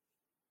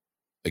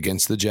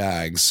against the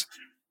Jags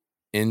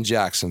in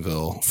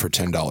Jacksonville for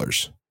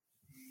 $10.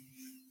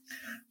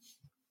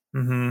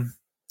 Mm-hmm.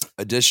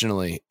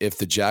 Additionally, if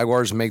the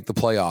Jaguars make the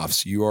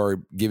playoffs, you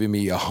are giving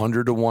me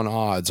 100-1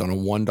 odds on a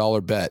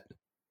 $1 bet.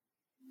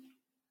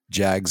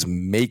 Jags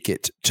make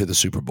it to the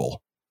Super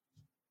Bowl.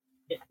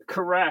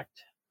 Correct.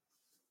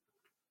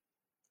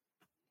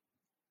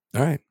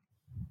 All right.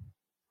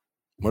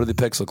 What do the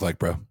picks look like,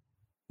 bro?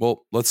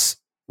 Well, let's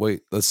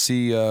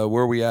see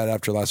where we at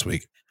after last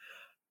week.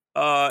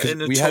 In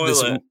the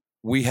toilet.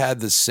 We had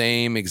the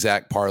same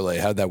exact parlay.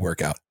 How'd that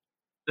work out?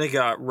 They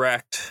got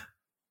wrecked.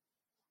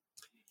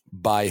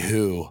 By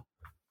who?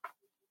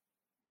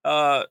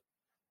 The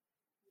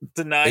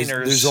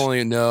Niners.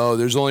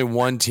 There's only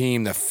one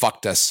team that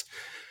fucked us.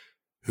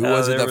 Who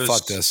was it that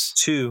fucked us?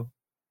 Two.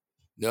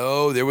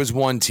 No, there was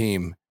one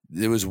team.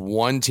 There was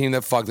one team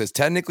that fucked us.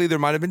 Technically, there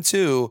might have been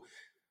two,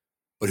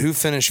 but who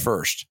finished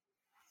first?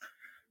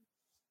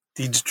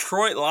 The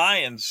Detroit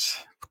Lions.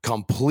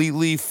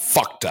 Completely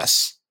fucked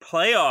us.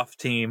 Playoff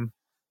team.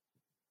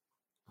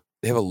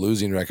 They have a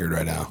losing record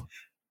right now.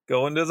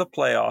 Going to the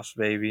playoffs,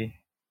 baby.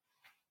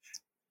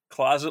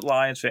 Closet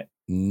Lions fan.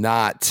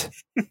 Not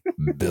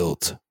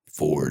built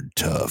Ford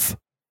tough.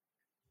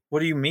 What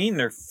do you mean?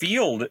 Their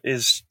field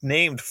is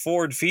named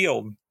Ford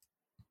Field.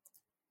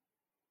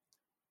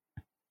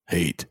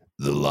 Hate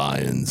the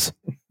Lions.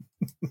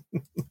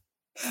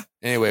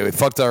 Anyway, we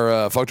fucked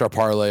our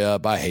parlay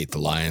up. I hate the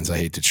Lions. I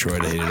hate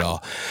Detroit. I hate it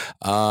all.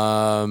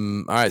 All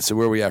right, so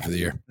where are we at for the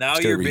year? Now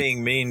you're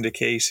being mean to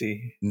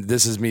Casey.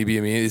 This is me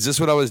being mean. Is this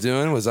what I was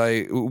doing? Was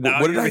I?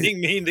 Now you're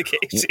being mean to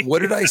Casey.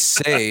 What did I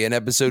say in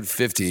episode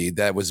 50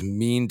 that was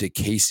mean to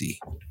Casey?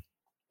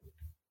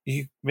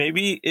 You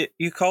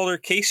called her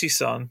Casey's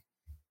son.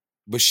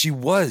 But she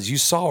was. You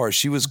saw her.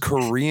 She was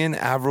Korean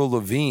Avril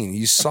Lavigne.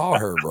 You saw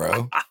her,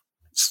 bro.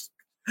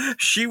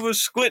 She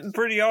was squinting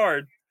pretty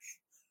hard.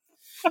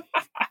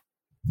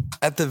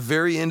 At the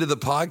very end of the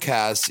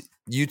podcast,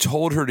 you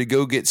told her to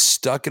go get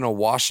stuck in a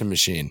washing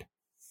machine.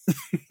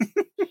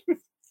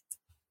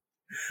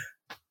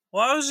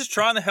 Well, I was just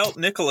trying to help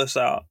Nicholas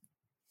out.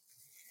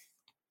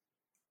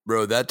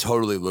 Bro, that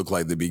totally looked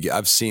like the beginning.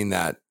 I've seen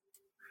that,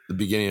 the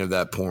beginning of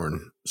that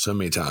porn so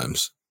many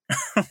times.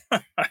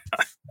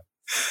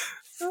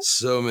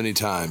 So many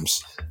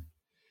times.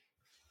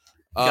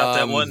 Got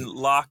that one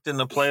locked in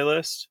the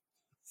playlist?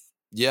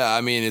 Yeah,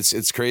 I mean,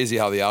 it's crazy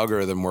how the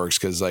algorithm works,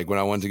 because like when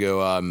I went to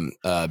go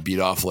beat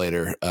off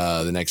later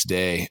the next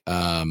day,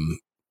 that's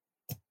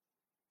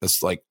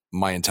like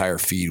my entire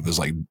feed was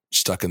like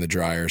stuck in the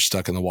dryer,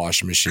 stuck in the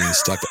washing machine,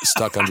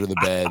 stuck under the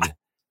bed,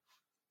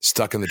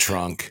 stuck in the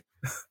trunk,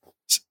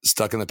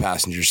 stuck in the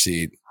passenger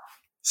seat,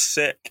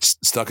 sick,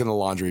 stuck in the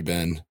laundry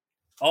bin,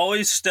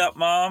 always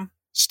stepmom,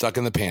 stuck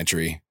in the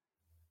pantry,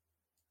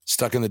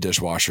 stuck in the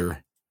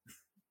dishwasher.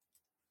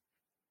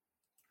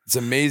 It's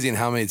amazing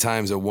how many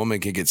times a woman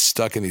can get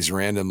stuck in these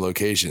random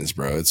locations,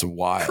 bro. It's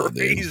wild.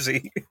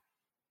 Crazy.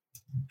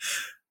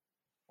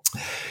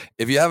 Dude.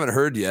 If you haven't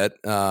heard yet,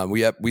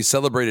 we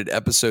celebrated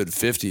episode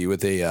 50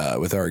 with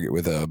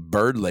a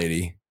bird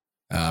lady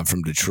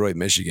from Detroit,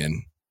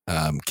 Michigan,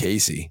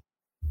 Casey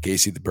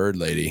the bird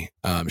lady.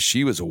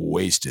 She was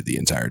wasted the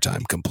entire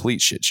time.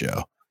 Complete shit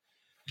show.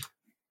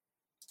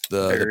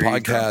 The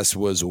podcast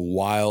was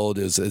wild.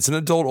 It's an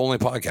adult only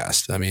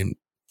podcast. I mean,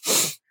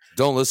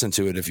 don't listen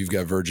to it if you've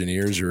got virgin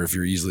ears or if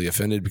you're easily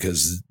offended,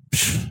 because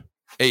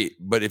hey,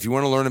 but if you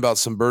want to learn about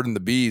some bird and the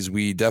bees,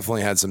 we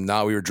definitely had some.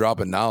 We were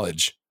dropping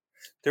knowledge.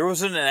 There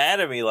was an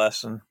anatomy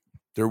lesson.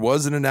 It's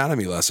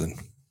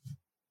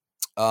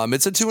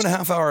a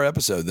 2.5 hour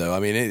episode, though. I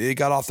mean, it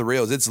got off the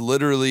rails. It's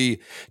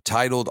literally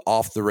titled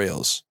Off the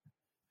Rails.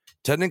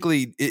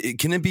 Technically,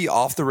 can it be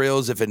off the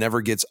rails if it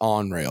never gets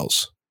on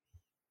rails?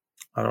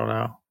 I don't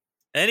know.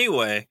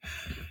 Anyway,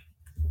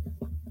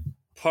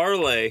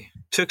 parlay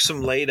took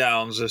some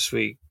laydowns this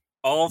week.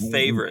 All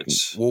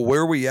favorites. Well,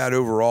 where are we at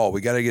overall?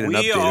 We got to get an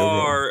update. We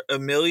are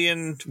 $1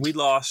 million. We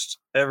lost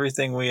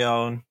everything we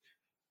own.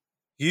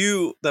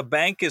 The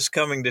bank is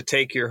coming to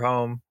take your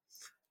home.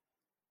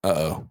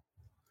 Uh-oh.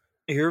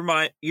 You're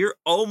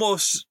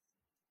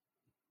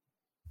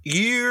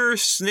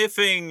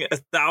sniffing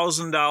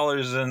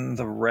 $1,000 in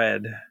the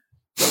red.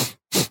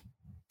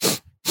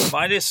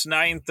 Minus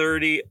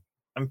 930.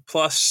 I'm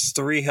plus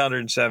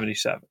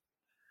 377.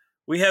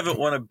 We haven't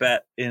won a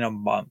bet in a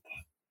month.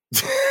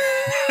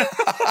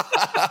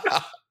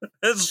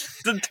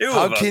 It's the two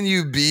How of us. can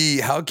you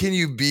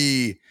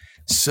be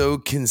so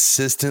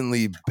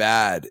consistently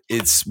bad?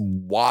 It's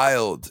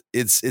wild.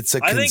 It's a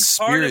I think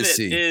part of it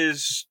conspiracy.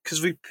 is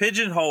because we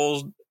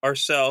pigeonholed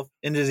ourselves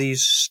into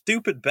these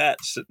stupid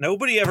bets that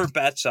nobody ever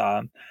bets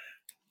on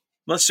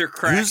unless they're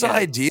crackheads. Whose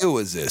idea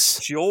was this?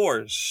 It's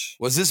yours.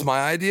 Was this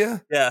my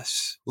idea?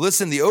 Yes.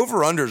 Listen, the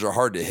over-unders are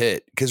hard to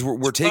hit because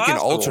we're taking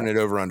possible. alternate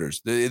over-unders.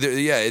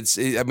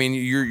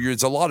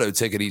 It's a lotto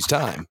ticket each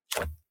time.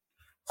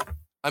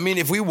 I mean,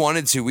 if we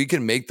wanted to, we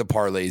can make the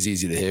parlays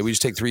easy to hit. We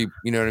just take 3,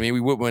 you know what I mean? We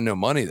wouldn't win no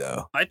money,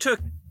 though.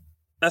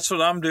 That's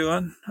what I'm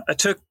doing. I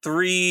took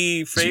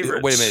 3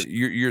 favorites. Wait a minute.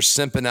 You're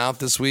simping out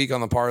this week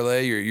on the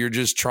parlay? You're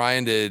just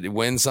trying to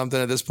win something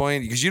at this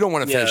point? Because you don't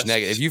want to finish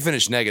negative. If you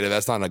finish negative,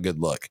 that's not a good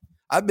look.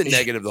 I've been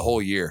negative the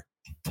whole year.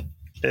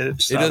 It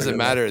doesn't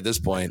matter at this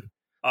point.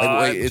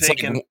 It's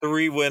taken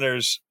 3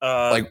 winners.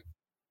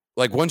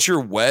 Like once you're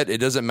wet, it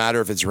doesn't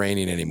matter if it's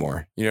raining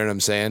anymore. You know what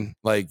I'm saying?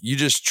 Like you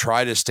just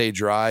try to stay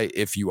dry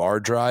if you are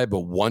dry,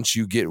 but once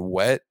you get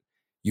wet,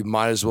 you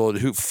might as well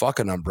fuck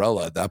an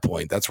umbrella at that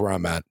point. That's where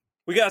I'm at.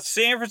 We got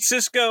San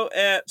Francisco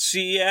at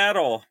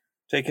Seattle,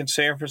 taking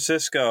San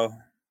Francisco.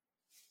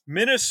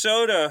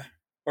 Minnesota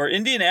or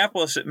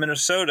Indianapolis at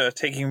Minnesota,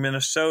 taking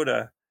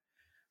Minnesota.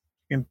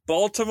 In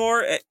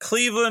Baltimore at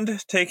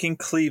Cleveland, taking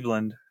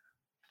Cleveland.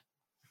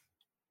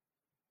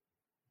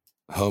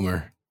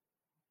 Homer.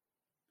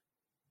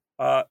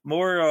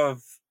 More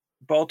of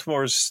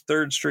Baltimore's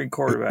third string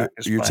quarterback.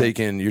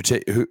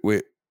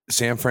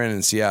 San Fran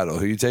and Seattle.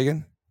 Who are you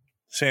taking?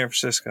 San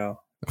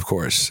Francisco. Of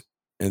course.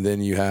 And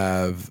then you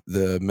have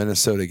the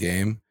Minnesota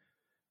game.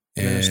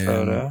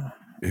 Minnesota.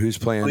 Who's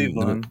playing?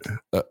 Cleveland.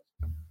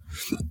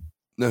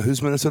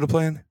 Who's Minnesota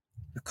playing?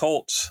 The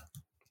Colts.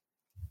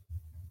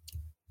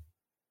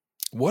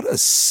 What a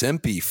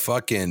simpy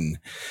fucking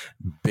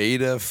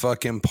beta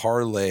fucking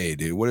parlay,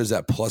 dude. What is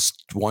that? Plus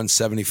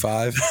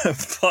 175?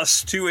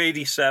 Plus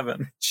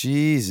 287.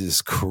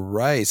 Jesus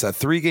Christ. A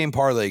 3-game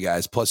parlay,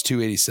 guys, plus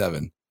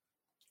 287.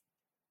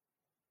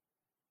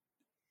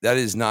 That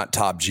is not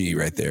top G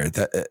right there.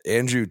 That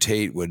Andrew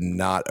Tate would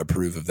not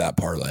approve of that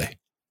parlay.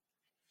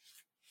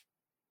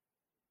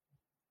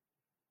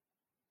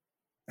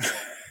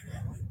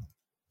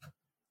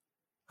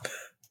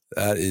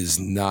 That is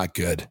not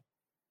good.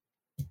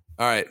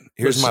 All right,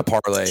 here's my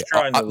parlay.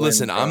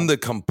 Listen, I'm the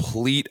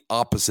complete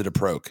opposite of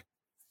Proke.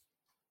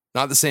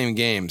 Not the same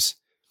games.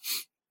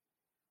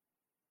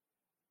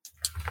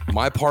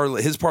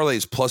 His parlay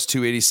is plus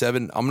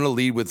 287. I'm going to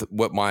lead with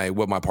what my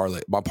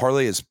parlay. My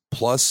parlay is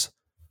plus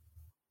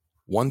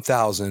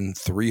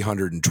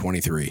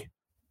 1,323.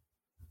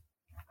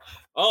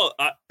 Oh,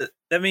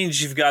 that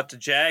means you've got the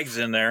Jags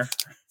in there.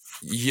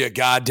 Yeah,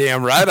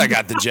 goddamn right, I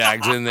got the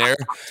Jags in there.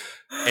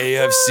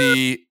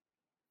 AFC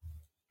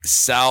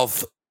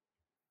South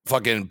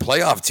fucking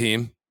playoff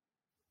team.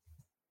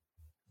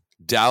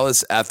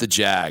 Dallas at the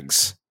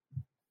Jags.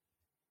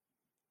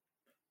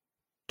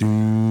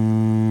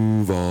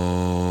 Duval.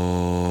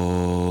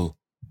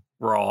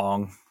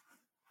 Wrong.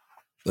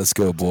 Let's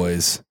go,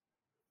 boys.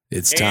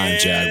 It's time,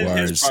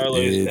 Jaguars.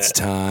 It's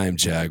time,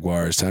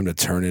 Jaguars. Time to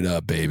turn it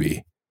up,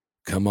 baby.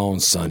 Come on,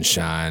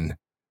 sunshine.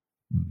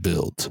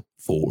 Built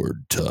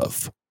Ford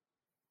tough.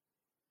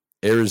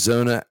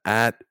 Arizona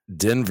at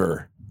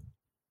Denver.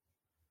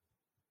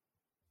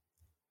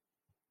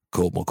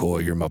 Colt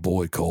McCoy, you're my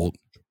boy, Colt.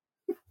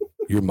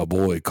 You're my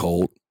boy,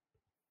 Colt.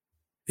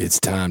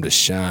 It's time to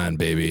shine,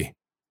 baby.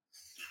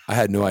 I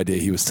had no idea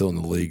he was still in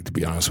the league, to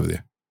be honest with you.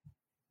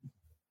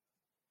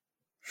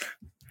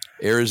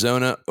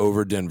 Arizona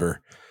over Denver.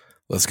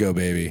 Let's go,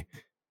 baby.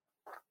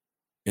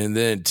 And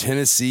then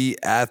Tennessee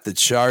at the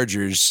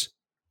Chargers.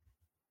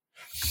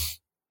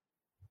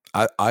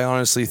 I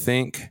honestly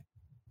think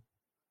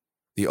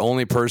the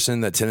only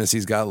person that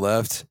Tennessee's got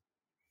left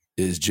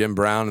is Jim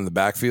Brown in the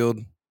backfield.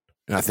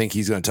 And I think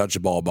he's going to touch the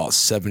ball about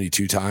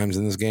 72 times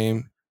in this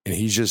game. And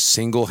he's just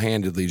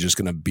single-handedly just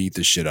going to beat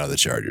the shit out of the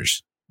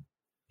Chargers.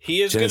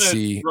 He is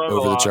Tennessee run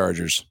over the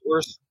Chargers.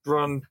 Worst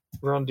run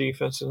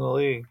defense in the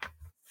league.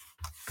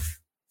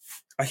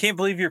 I can't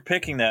believe you're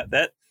picking that.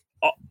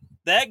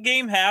 That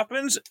game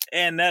happens,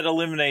 and that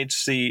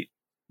eliminates the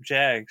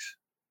Jags.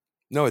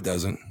 No, it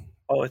doesn't.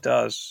 Oh, it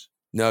does.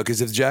 No, because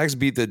if Jags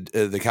beat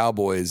the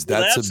Cowboys,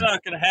 that's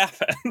not going to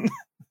happen.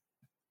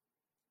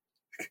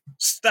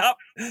 Stop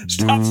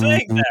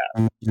saying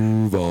that.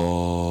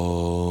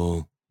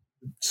 Duval.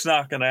 It's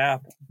not going to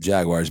happen.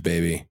 Jaguars,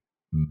 baby.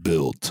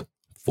 Built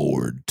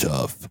Ford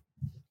tough.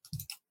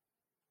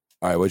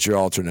 All right, what's your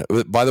alternate?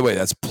 By the way,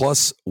 that's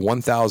plus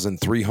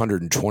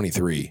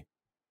 1,323.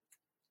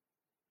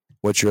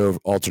 What's your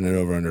alternate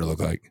over-under look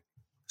like?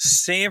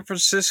 San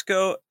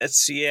Francisco at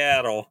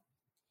Seattle.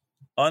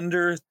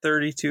 Under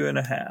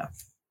 32.5.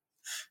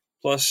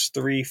 Plus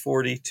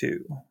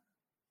 342.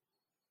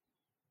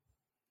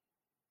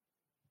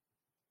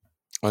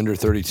 Under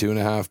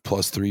 32.5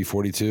 plus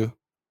 342?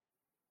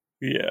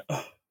 Yeah.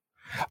 I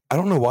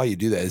don't know why you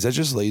do that. Is that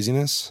just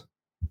laziness?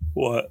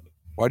 What?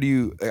 Why do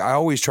you? I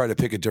always try to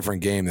pick a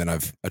different game than I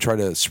try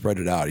to spread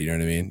it out. You know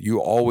what I mean?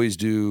 You always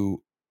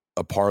do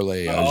a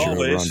parlay Not as your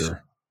always.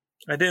 over-under.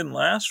 I didn't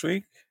last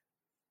week.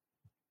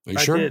 Are you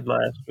sure? I did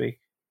last week.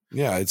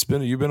 Yeah,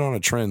 you've been on a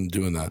trend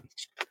doing that.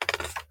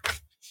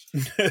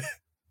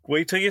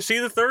 Wait till you see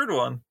the third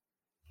one.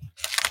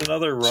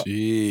 Another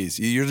Jeez,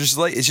 you're just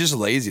like, it's just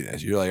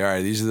laziness. You're like, all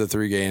right, these are the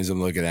 3 games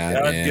I'm looking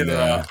at. I've given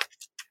up.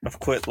 I've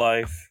quit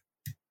life.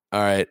 All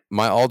right,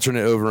 my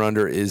alternate over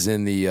under is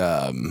in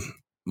the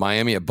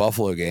Miami at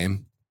Buffalo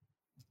game.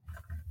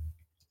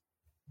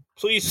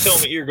 Please tell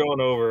me you're going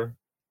over.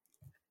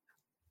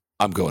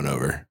 I'm going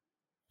over.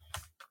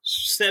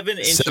 7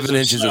 inches. 7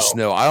 inches of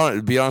snow. I don't.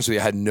 To be honest with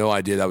you, I had no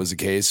idea that was the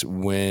case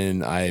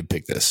when I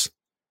picked this.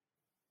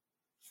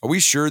 Are we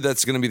sure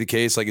that's going to be the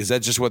case? Like, is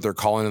that just what they're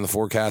calling in the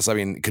forecast? I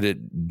mean, did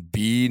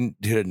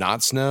it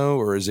not snow,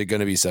 or is it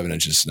going to be 7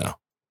 inches of snow?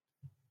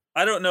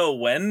 I don't know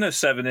when the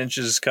 7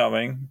 inches is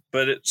coming,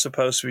 but it's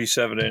supposed to be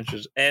 7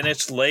 inches, and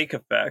it's lake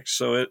effect,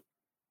 so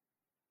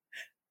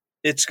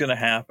it's going to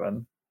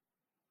happen.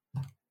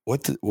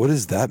 What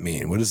does that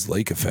mean? What does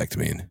lake effect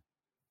mean?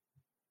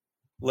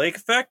 Lake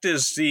effect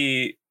is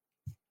the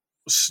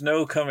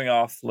snow coming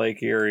off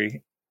Lake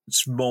Erie.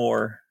 It's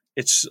more.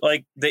 It's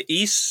like the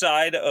east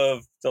side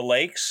of the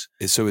lakes.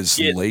 So is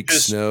lake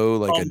snow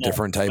like a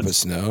different type of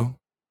snow?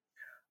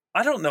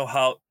 I don't know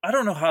how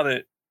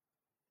that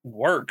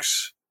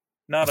works.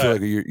 I feel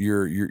like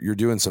you're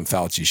doing some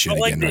Fauci shit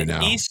again right now.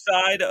 The east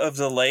side of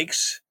the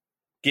lakes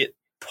get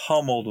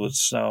pummeled with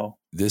snow.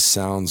 This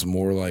sounds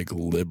more like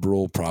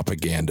liberal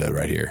propaganda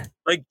right here.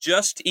 Like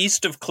just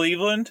east of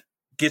Cleveland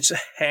gets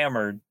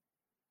hammered.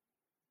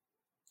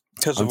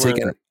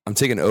 I'm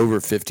taking over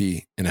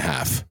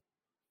 50.5.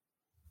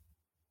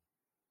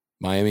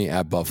 Miami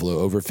at Buffalo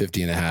over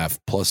 50.5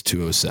 plus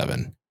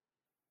 207.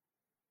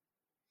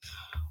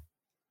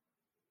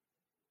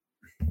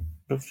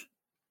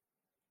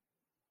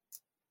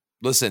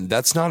 Listen,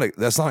 that's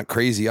not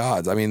crazy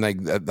odds. I mean, like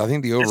I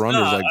think the over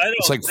under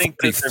is like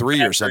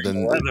 43 or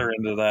something. Weather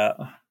into that.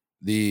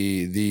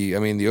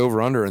 The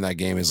over under in that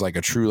game is like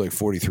a true like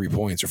 43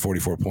 points or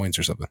 44 points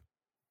or something.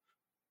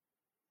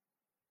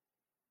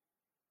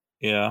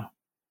 Yeah.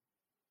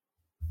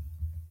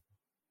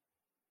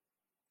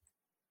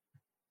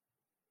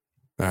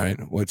 All right.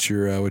 What's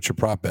your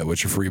prop bet?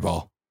 What's your free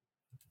ball?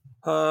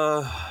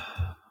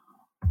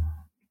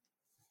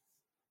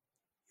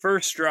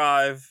 First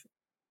drive,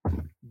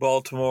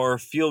 Baltimore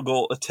field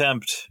goal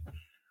attempt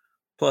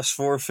plus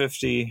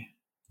 450.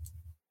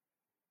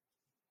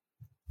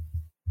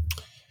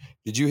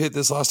 Did you hit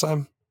this last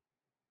time?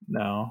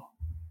 No.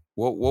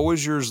 What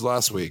was yours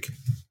last week?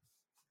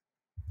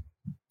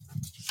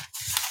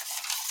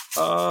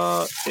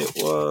 It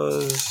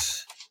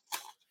was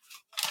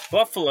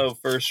Buffalo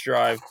first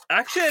drive.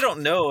 Actually, I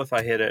don't know if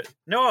I hit it.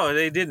 No,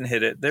 they didn't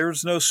hit it. There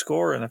was no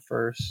score in the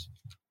first.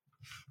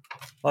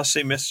 Unless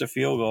they missed a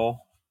field goal.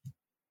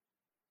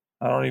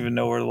 I don't even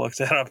know where to look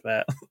that up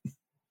at.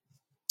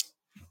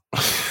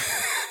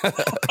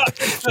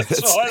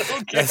 So I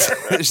don't care.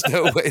 There's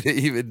no way to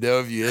even know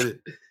if you hit it.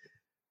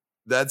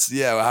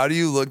 How do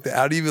you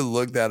even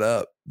look that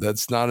up?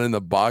 That's not in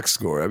the box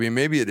score. I mean,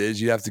 maybe it is.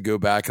 You'd have to go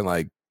back and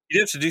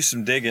you'd have to do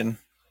some digging.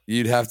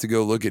 You'd have to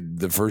go look at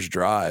the first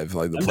drive,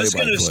 like the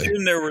play-by-play. I'm just going to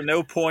assume there were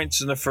no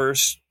points in the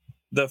first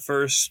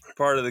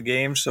part of the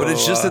game. So, but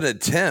it's just an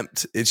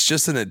attempt. It's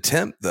just an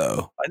attempt,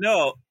 though. I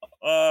know.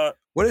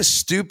 What is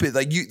stupid?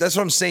 Like that's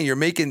what I'm saying. You're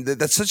making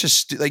that's such a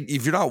like.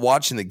 If you're not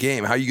watching the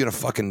game, how are you going to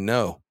fucking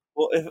know?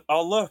 Well,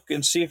 I'll look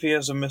and see if he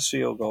has a missed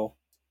field goal.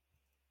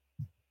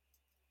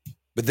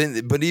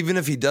 But even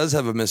if he does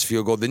have a missed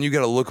field goal, then you got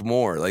to look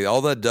more. Like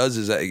all that does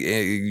is that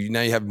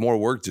now you have more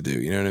work to do.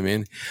 You know what I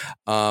mean?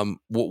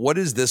 What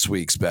is this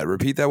week's bet?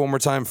 Repeat that one more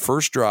time.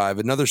 First drive,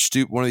 one of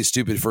these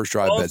stupid first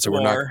drive bets. So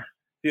we're not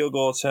field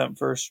goal attempt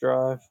first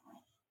drive.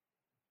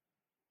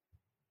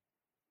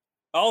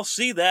 I'll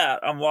see that.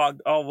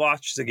 I'll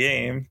watch the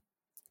game.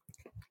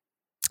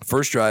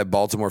 First drive,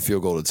 Baltimore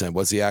field goal attempt.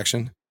 What's the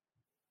action?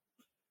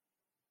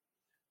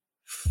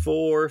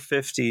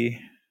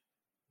 450.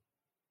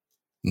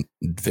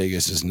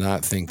 Vegas does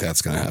not think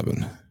that's going to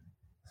happen.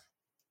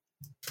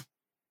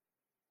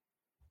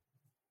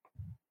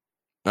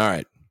 All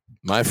right.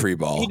 My free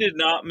ball. He did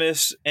not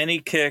miss any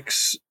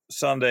kicks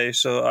Sunday,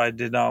 so I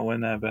did not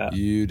win that bet.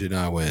 You did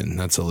not win.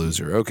 That's a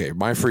loser. Okay.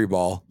 My free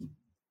ball.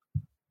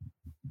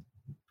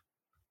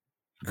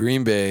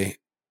 Green Bay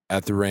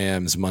at the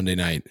Rams Monday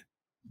night.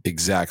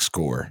 Exact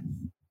score.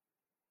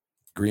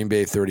 Green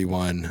Bay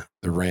 31,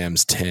 the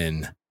Rams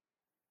 10.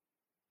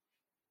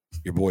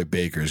 Your boy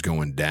Baker's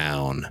going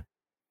down.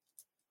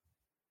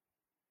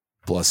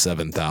 Plus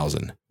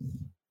 7,000.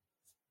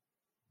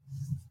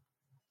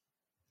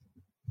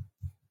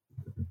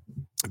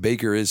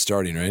 Baker is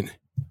starting, right?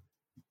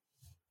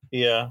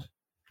 Yeah.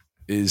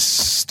 Is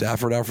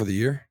Stafford out for the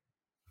year?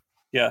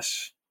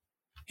 Yes.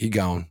 He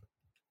gone.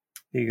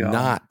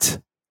 Not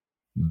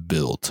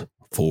built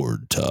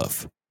Ford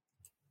tough.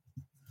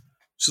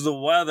 So the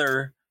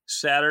weather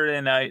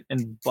Saturday night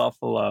in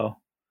Buffalo.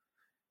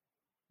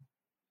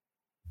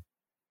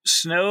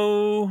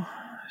 Snow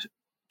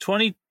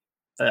 22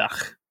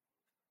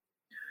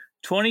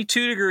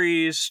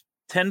 degrees,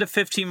 10 to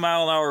 15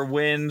 mile an hour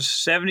winds,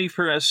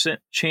 70%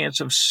 chance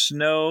of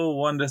snow,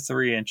 1 to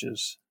 3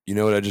 inches. You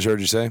know what I just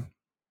heard you say?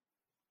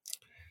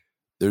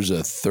 There's a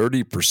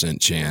 30%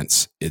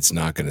 chance it's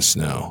not going to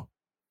snow.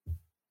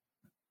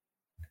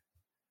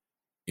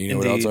 You know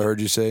Indeed. What else I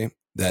heard you say?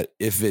 That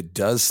if it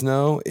does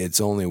snow, it's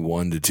only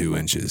 1 to 2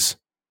 inches.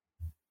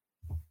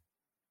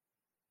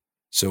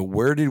 So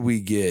where did we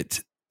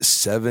get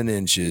 7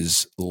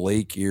 inches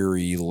Lake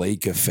Erie,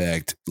 lake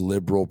effect,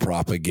 liberal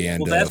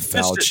propaganda,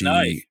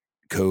 Fauci,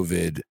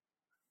 COVID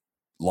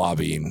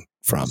lobbying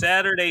from?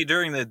 Saturday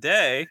during the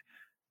day,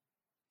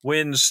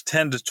 winds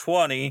 10 to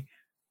 20,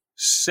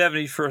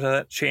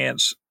 70%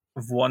 chance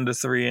of 1 to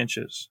 3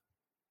 inches.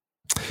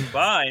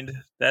 Combined,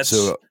 that's...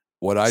 So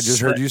what I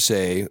just heard you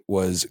say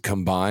was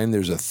combined,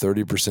 there's a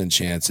 30%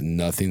 chance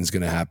nothing's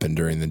going to happen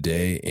during the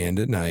day and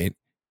at night.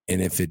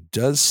 And if it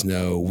does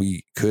snow,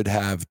 we could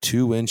have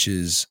 2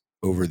 inches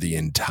over the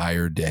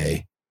entire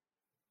day.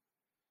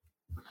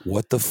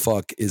 What the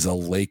fuck is a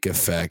lake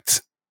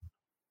effect?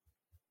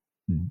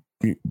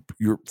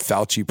 You're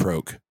Fauci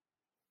proke.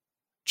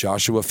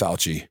 Joshua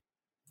Fauci.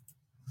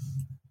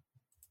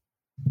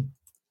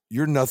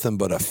 You're nothing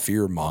but a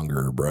fear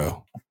monger,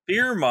 bro.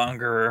 Fear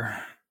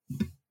monger.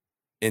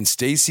 And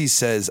Stacy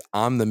says,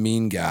 I'm the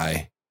mean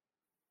guy.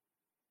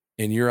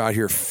 And you're out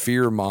here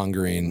fear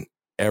mongering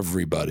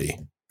everybody.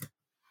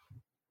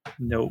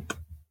 Nope.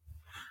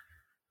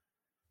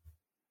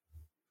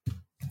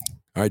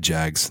 All right,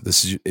 Jags.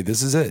 This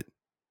is it.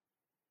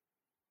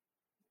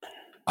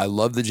 I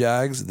love the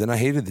Jags, then I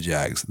hated the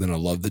Jags. Then I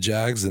loved the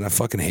Jags, then I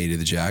fucking hated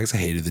the Jags. I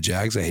hated the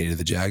Jags. I hated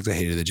the Jags. I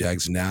hated the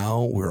Jags.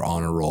 Now we're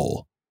on a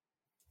roll.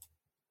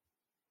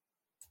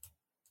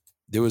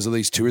 There was at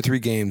least 2 or 3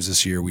 games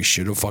this year we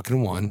should have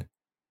fucking won.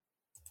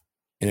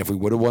 And if we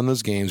would have won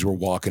those games, we're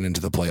walking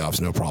into the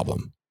playoffs, no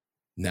problem.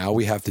 Now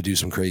we have to do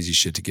some crazy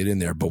shit to get in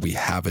there, but we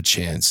have a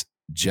chance.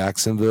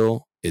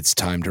 Jacksonville, it's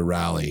time to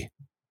rally.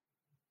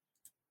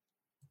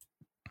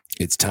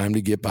 It's time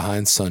to get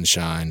behind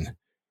Sunshine.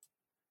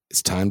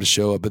 It's time to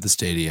show up at the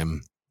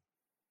stadium.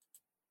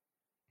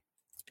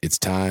 It's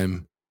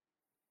time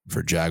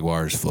for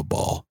Jaguars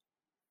football.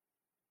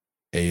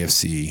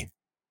 AFC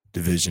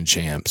Division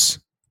Champs,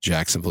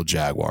 Jacksonville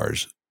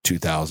Jaguars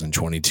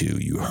 2022.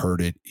 You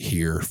heard it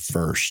here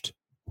first.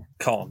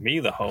 Calling me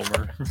the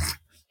homer.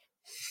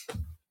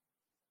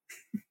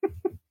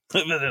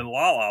 Living in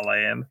La La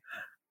Land.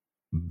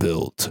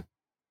 Built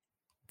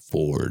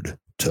Ford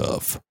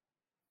tough.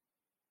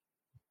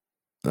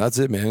 That's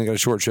it, man. I got a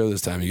short show this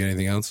time. You got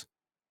anything else?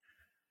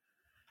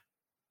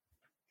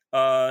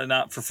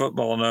 Not for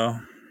football,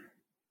 no.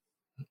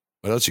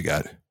 What else you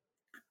got?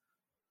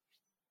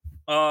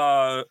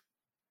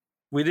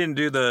 We didn't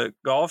do the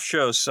golf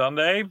show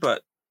Sunday,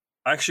 but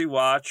I actually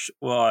watched.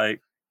 Well, I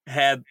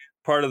had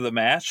part of the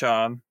match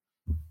on,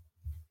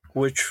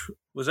 which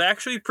was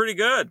actually pretty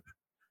good.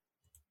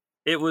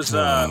 It was.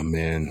 Oh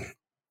man,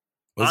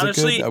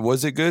 honestly, it good?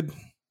 Was it good?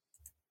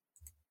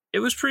 It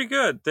was pretty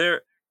good.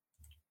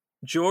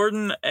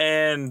 Jordan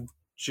and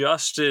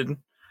Justin,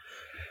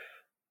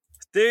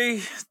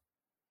 they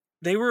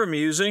were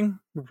amusing.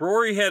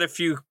 Rory had a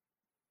few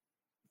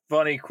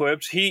funny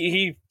quips.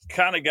 He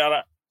kind of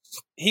got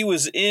he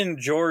was in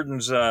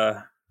Jordan's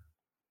ass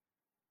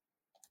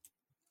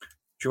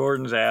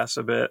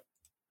a bit.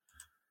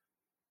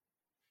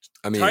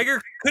 I mean,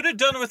 Tiger could have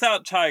done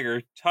without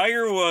Tiger.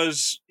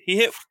 He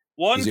hit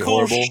one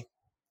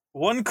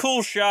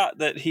cool shot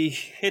that he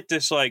hit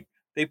this, like,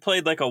 they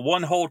played like a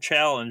 1-hole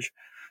challenge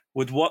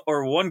with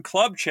one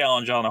club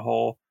challenge on a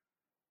hole,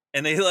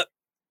 and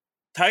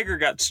Tiger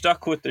got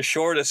stuck with the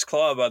shortest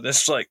club on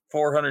this like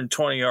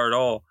 420-yard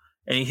hole,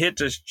 and he hit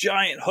this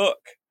giant hook,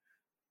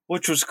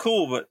 which was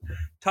cool. But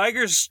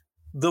Tiger's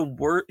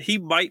he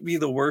might be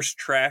the worst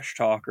trash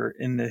talker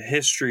in the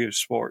history of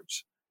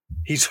sports.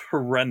 He's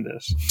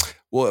horrendous.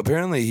 Well,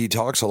 apparently he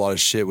talks a lot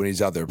of shit when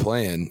he's out there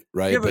playing,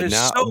 right? Yeah, but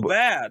it's so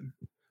bad.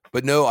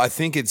 But no, I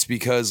think it's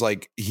because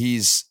like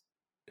he's.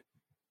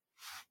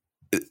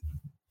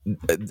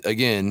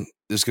 Again,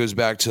 this goes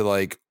back to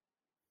like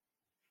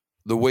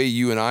the way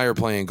you and I are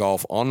playing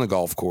golf on the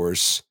golf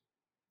course.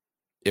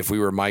 If we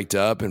were mic'd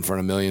up in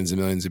front of millions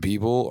and millions of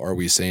people, are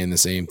we saying the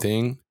same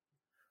thing?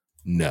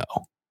 No.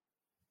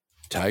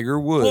 Tiger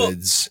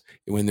Woods,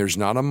 when there's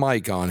not a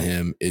mic on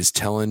him, is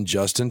telling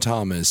Justin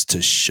Thomas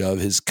to shove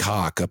his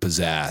cock up his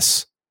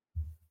ass.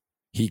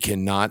 He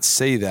cannot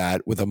say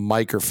that with a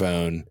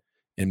microphone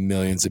and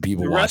millions of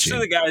people watching. The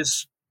rest of the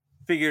guys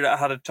figured out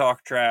how to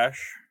talk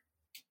trash.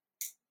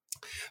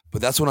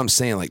 But that's what I'm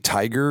saying. Like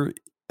Tiger,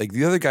 like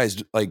the other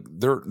guys, like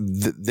their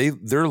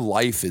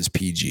life is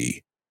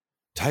PG.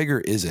 Tiger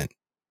isn't.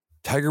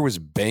 Tiger was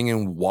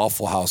banging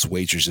Waffle House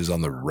waitresses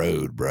on the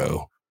road,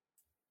 bro.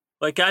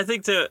 Like, I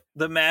think the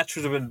match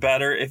would have been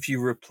better if you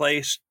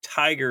replaced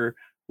Tiger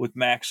with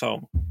Max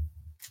Homa.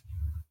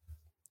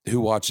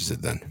 Who watches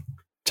it then?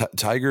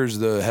 Tiger's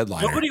the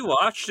headliner. Nobody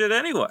watched it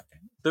anyway.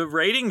 the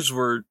ratings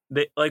were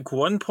like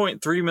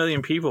 1.3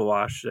 million people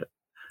watched it,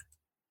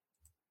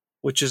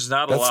 which is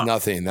not a lot. That's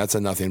nothing. That's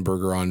a nothing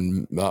burger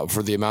on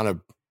for the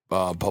amount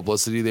of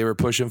publicity they were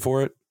pushing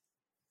for it.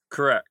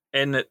 Correct.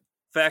 And the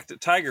fact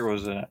that Tiger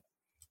was in it.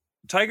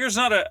 Tiger's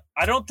not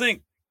I don't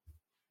think,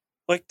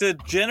 like the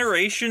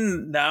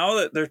generation now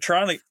that they're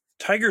trying to,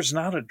 Tiger's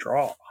not a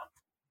draw.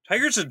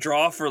 Tiger's a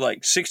draw for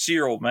like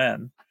 60-year-old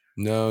men.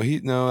 No,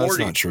 that's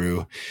 40. not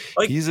true.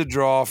 Like, he's a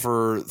draw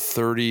for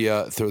 30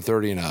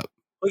 and up.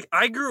 Like,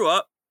 I grew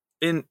up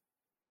in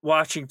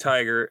watching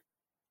Tiger.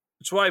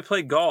 That's why I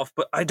play golf,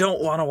 but I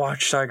don't want to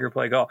watch Tiger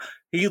play golf.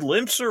 He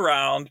limps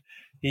around.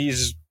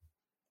 He's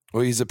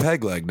a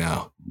peg leg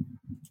now.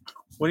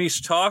 When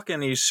he's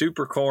talking, he's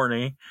super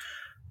corny.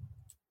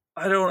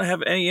 I don't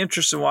have any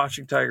interest in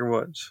watching Tiger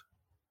Woods.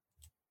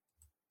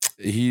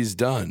 He's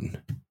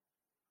done.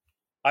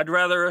 I'd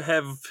rather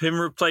have him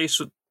replaced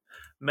with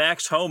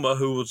Max Homa,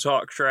 who will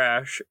talk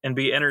trash and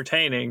be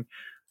entertaining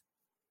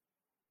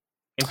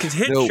and can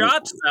hit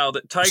shots now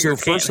that Tiger can't.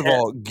 So first of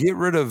all, get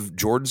rid of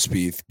Jordan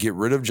Spieth, get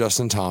rid of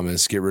Justin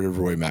Thomas, get rid of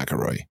Roy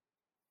McIlroy.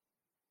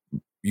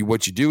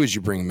 What you do is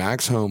you bring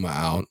Max Homa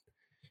out,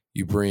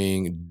 you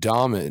bring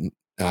Domin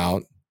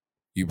out,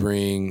 you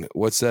bring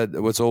what's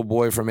old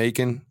boy from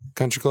Aiken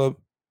Country Club?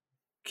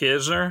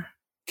 Kisner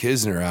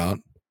out,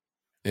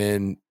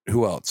 and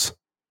who else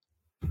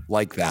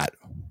like that?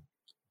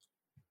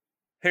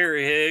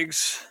 Harry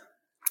Higgs.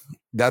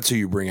 That's who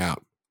you bring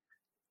out.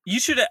 You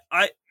should.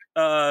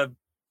 Another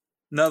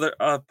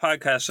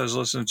podcast I was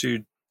listening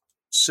to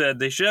said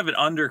they should have an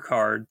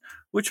undercard,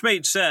 which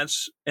made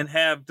sense, and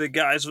have the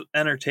guys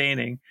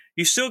entertaining.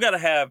 You still got to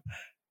have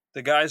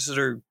the guys that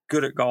are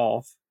good at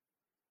golf.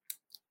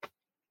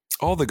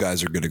 All the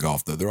guys are good at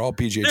golf, though. They're all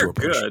PGA Tour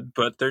players. They're good,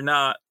 but they're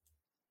not.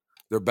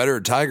 They're better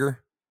at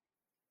Tiger.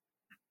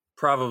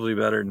 Probably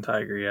better than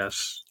Tiger,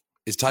 yes.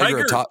 Is Tiger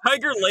a top?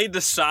 Tiger laid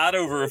the sod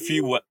over a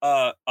few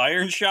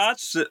iron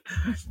shots.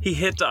 He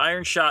hit the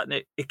iron shot,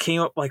 and it came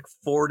up like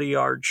 40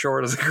 yards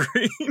short of the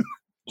green. It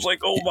was like,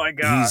 oh my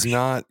gosh. He's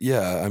not,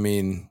 yeah, I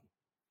mean,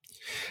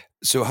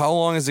 so how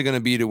long is it going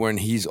to be to when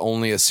he's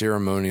only a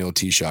ceremonial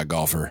tee shot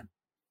golfer?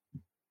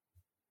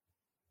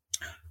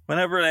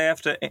 Whenever they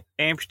have to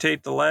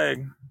amputate the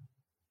leg.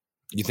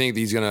 You think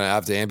he's going to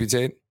have to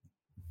amputate?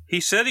 He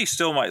said he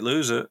still might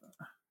lose it.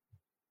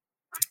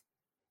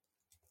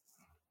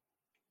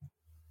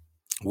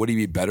 Would he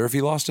be better if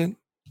he lost it?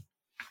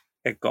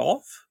 At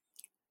golf?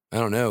 I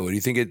don't know. Do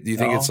you think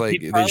it's like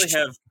he'd probably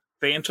have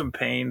phantom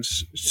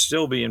pains,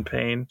 still be in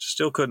pain,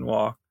 still couldn't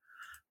walk.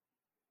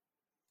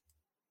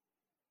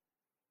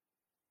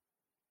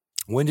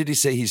 When did he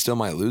say he still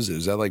might lose it?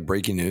 Is that like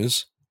breaking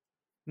news?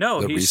 No,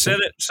 he said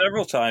it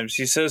several times.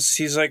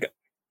 He's like,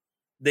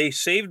 they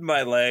saved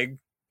my leg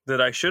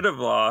that I should have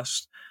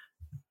lost.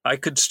 I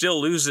could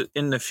still lose it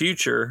in the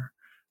future,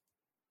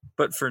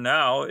 but for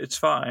now, it's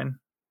fine.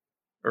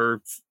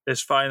 Or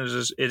as fine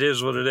as it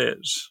is what it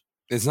is.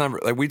 It's never,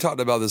 like we talked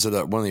about this at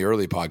one of the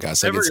early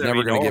podcasts. Like, it's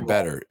never going to get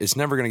better. It's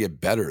never going to get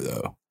better,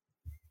 though.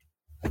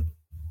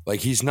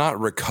 Like, he's not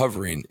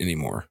recovering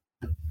anymore.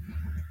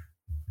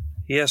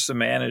 He has to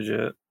manage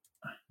it.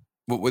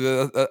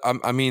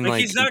 I mean,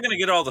 like he's not going to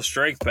get all the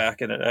strength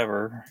back in it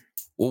ever.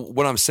 Well,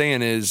 what I'm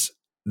saying is,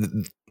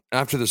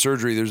 after the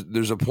surgery,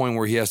 there's a point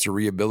where he has to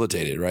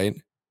rehabilitate it, right?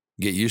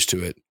 Get used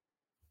to it.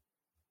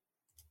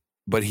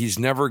 But he's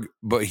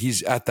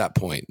at that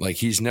point. Like,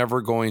 he's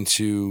never going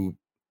to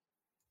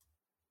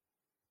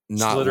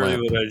not literally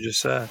limp. what I just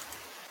said.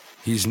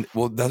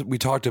 We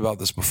talked about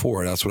this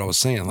before. That's what I was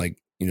saying. Like,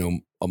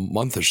 a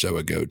month or so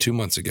ago, 2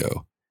 months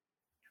ago,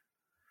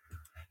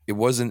 it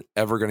wasn't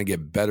ever going to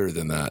get better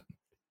than that.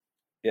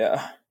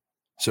 Yeah.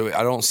 So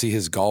I don't see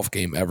his golf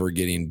game ever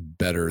getting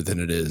better than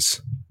it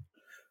is.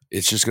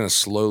 It's just going to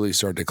slowly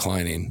start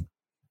declining.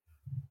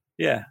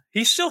 Yeah.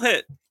 He still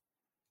hit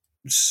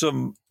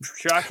some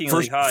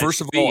shockingly high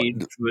First of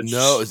speed, all,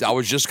 no, I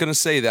was just going to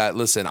say that.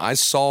 Listen, I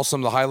saw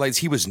some of the highlights.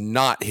 He was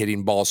not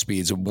hitting ball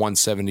speeds of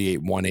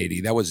 178,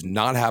 180. That was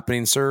not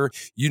happening, sir.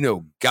 You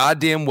know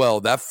goddamn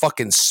well that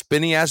fucking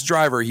spinny ass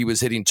driver he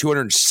was hitting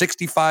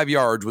 265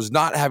 yards was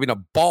not having a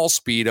ball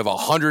speed of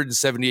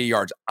 178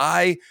 yards.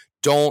 I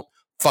don't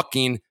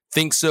fucking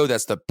think so.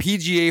 That's the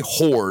PGA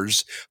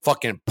whores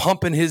fucking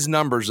pumping his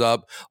numbers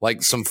up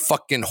like some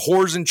fucking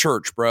whores in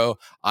church, bro.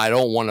 I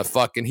don't want to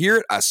fucking hear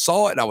it. I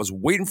saw it and I was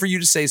waiting for you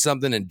to say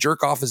something and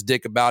jerk off his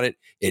dick about it.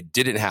 It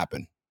didn't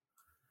happen.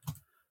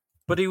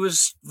 But he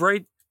was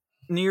right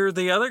near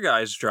the other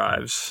guy's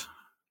drives.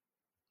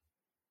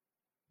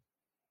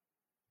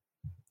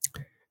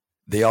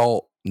 They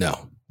all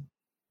know.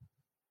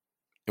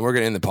 And we're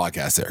going to end the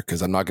podcast there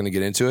because I'm not going to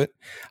get into it.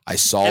 I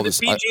saw this.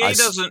 The PGA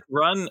doesn't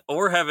run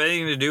or have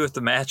anything to do with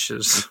the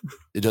matches.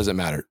 It doesn't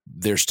matter.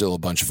 They're still a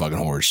bunch of fucking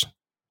whores.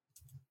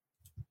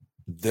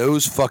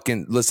 Those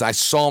fucking, listen, I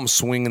saw him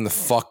swinging the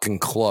fucking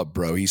club,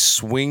 bro. He's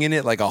swinging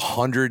it like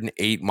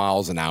 108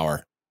 miles an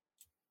hour.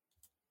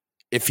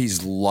 If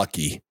he's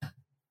lucky.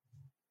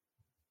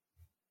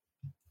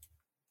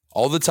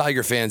 All the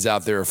Tiger fans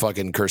out there are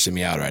fucking cursing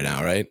me out right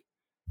now, right?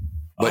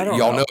 But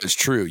y'all know it's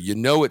true. You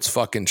know it's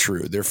fucking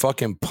true. They're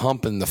fucking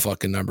pumping the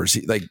fucking numbers.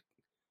 Like,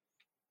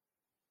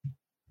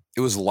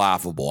 it was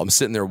laughable. I'm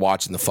sitting there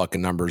watching the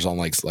fucking numbers on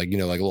like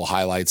little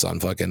highlights on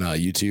fucking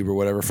YouTube or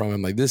whatever from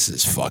him. Like, this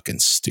is fucking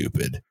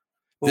stupid.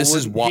 Well, this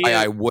is why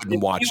I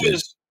wouldn't watch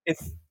it.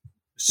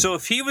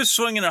 If he was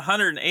swinging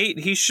 108,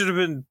 he should have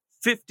been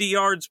 50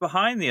 yards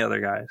behind the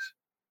other guys.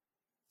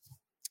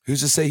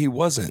 Who's to say he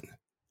wasn't?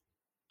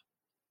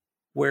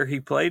 Where he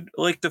played,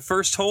 like the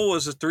first hole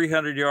was a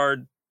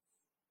 300-yard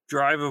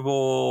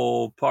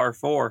drivable par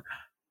 4.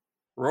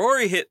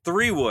 Rory hit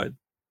 3-wood.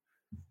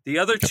 The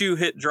other two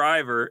hit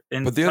driver,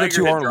 but the other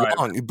two aren't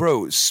long,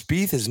 bro.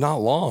 Spieth is not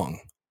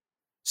long.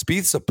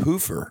 Spieth's a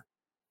poofer.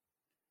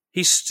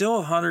 He's still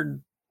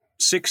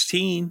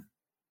 116.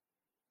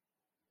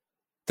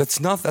 That's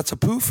a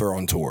poofer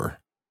on tour.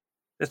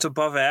 It's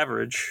above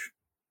average.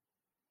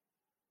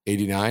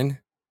 89.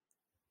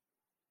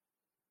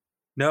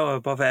 No,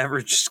 above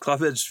average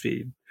clubhead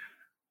speed.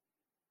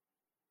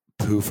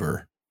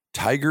 Poofer.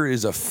 Tiger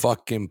is a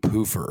fucking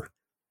poofer.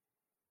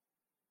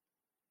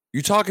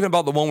 You talking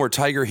about the one where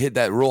Tiger hit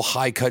that real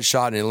high cut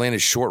shot and it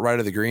landed short right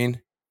of the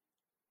green?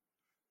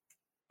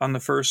 On the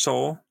first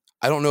hole?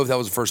 I don't know if that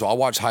was the first hole. I'll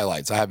watch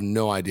highlights. I have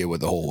no idea what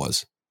the hole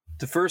was.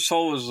 The first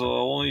hole was the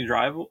only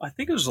drive. I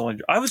think it was the only.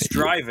 I was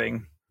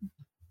driving.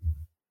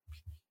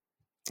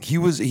 He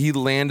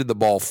landed the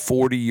ball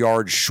 40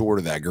 yards short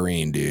of that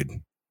green, dude.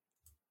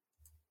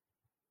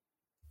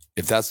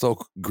 If that's the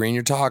green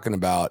you're talking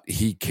about,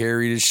 he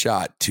carried his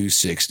shot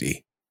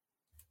 260.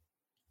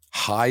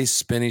 High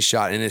spinning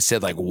shot, and it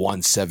said like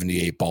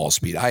 178 ball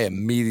speed. I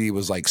immediately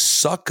was like,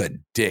 suck a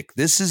dick.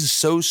 This is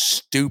so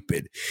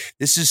stupid.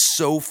 This is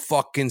so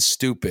fucking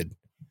stupid.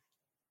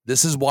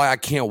 This is why I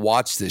can't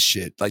watch this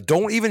shit. Like,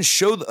 don't even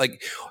show,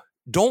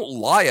 don't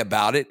lie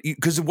about it,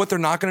 because what they're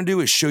not going to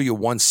do is show you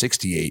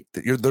 168.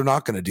 They're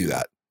not going to do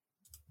that.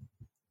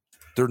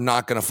 They're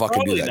not going to fucking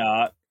Probably do that.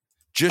 Not.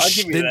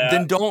 Just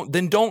then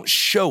don't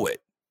show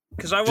it.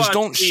 Because I just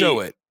don't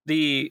show it.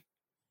 The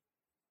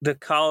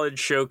college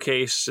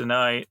showcase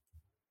tonight,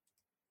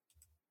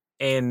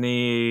 and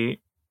the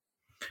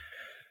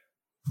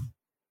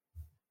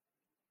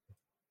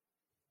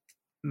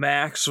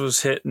Max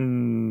was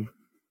hitting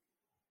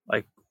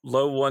like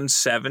low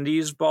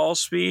 170s ball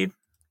speed.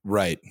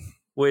 Right.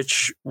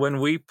 Which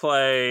when we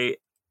play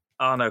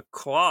on a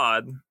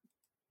quad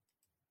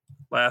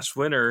last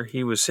winter,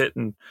 he was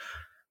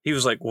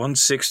like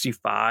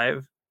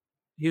 165.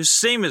 He was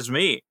same as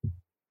me.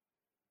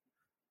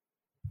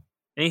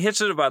 And he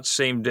hits it about the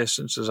same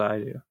distance as I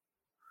do.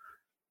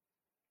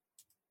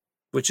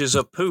 Which is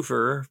a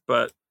poofer,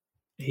 but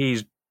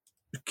kids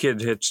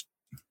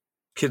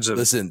a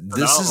Listen,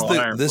 this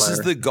is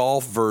the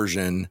golf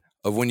version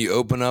of when you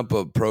open up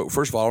a pro.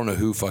 First of all, I don't know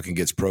who fucking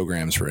gets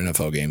programs for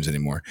NFL games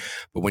anymore.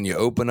 But when you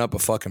open up a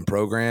fucking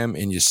program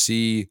and you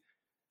see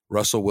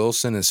Russell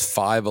Wilson is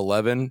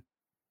 5'11",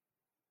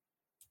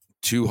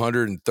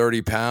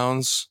 230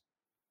 pounds.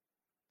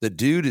 The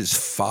dude is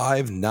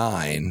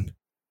 5'9",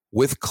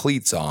 with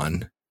cleats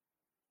on,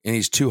 and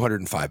he's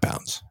 205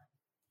 pounds.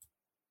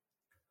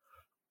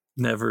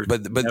 Never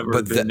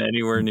been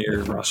anywhere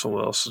near Russell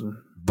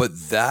Wilson. But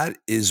that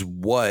is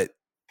what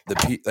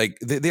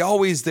they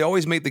always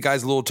make the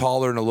guys a little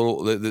taller and a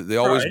little. They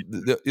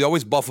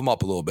always buff them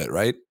up a little bit,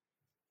 right?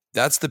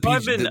 That's the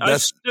piece. I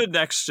stood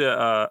next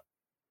to.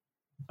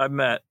 I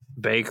met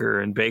Baker,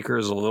 and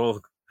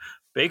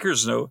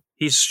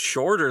he's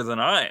shorter than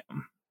I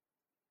am.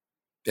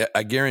 Yeah,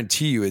 I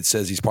guarantee you, it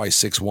says he's probably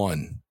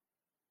 6'1".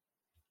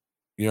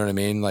 You know what I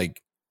mean?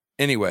 Like,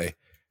 anyway,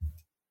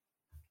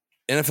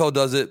 NFL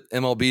does it,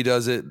 MLB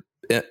does it,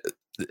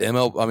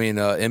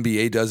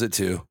 NBA does it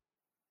too.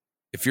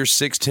 If you're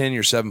 6'10",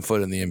 you're 7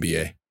 foot in the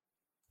NBA.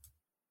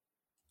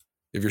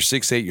 If you're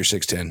 6'8", you're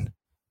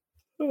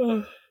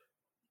 6'10".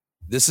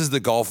 This is the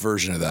golf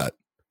version of that.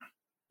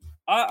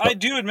 I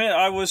do admit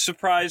I was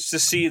surprised to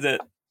see that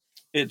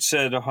it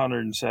said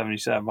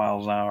 177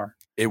 miles an hour.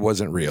 It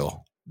wasn't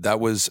real. That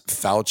was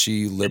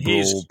Fauci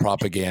liberal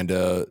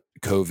propaganda,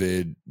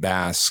 COVID,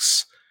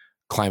 masks,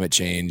 climate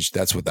change.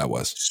 That's what that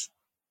was.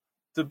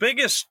 The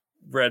biggest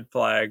red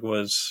flag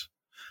was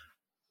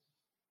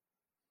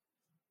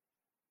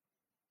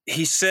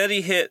he said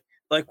he hit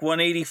like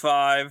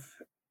 185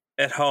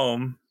 at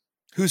home.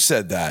 Who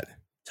said that?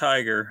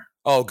 Tiger.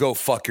 Oh, go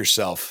fuck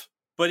yourself.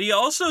 But he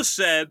also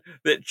said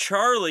that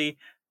Charlie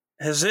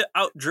has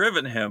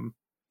outdriven him.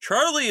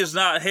 Charlie is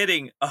not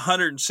hitting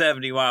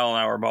 170 mile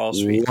an hour ball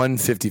speed.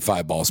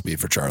 155 ball speed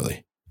for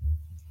Charlie.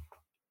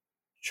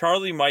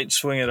 Charlie might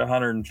swing at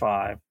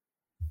 105.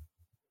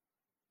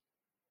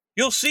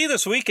 You'll see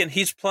this weekend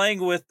he's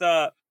playing with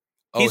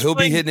he'll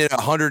be hitting it at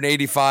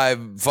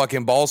 185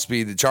 fucking ball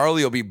speed.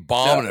 Charlie will be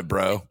bombing it,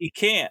 bro. He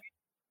can't.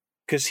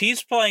 Because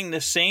he's playing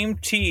the same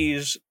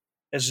tees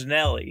as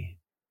Nelly.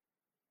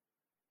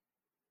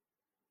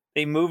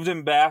 They moved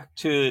him back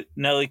to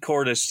Nelly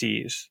Cordes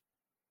tees.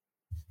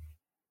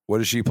 What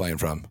is she playing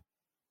from?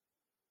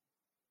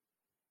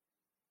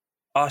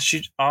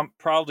 I'm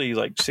probably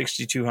like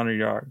 6,200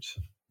 yards.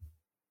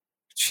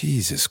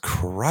 Jesus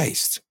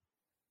Christ.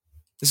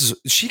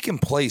 She can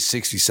play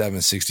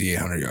 6,700,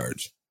 6,800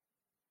 yards.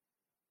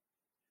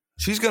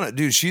 She's going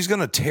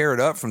to tear it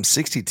up from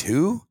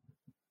 62.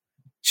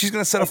 She's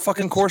going to set a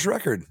fucking course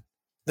record.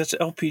 That's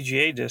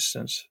LPGA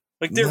distance.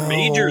 Like their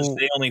majors,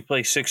 they only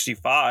play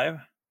 65.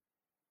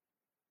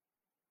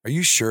 Are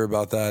you sure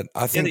about that?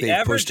 I think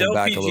they pushed them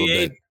back a little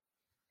bit.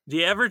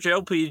 The average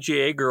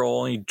LPGA girl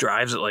only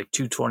drives at like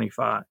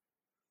 225.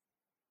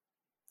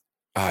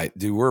 All right,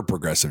 dude, we're a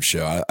progressive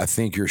show. I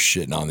think you're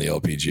shitting on the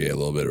LPGA a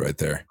little bit right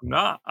there.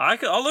 Nah,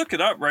 I'll look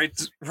it up right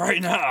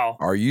now.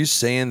 Are you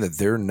saying that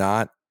they're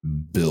not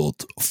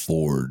built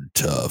for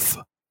tough?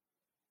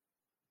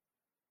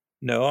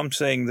 No, I'm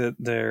saying that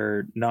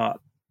they're not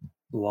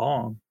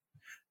long.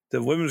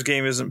 The women's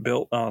game isn't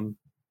built on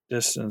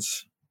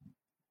distance.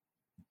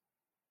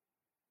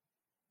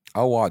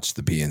 I'll watch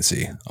the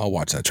PNC. I'll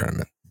watch that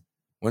tournament.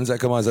 When does that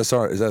come on? Is that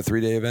a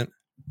 3-day event?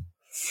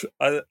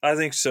 I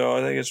think so.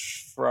 I think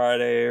it's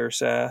Friday or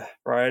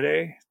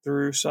Friday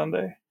through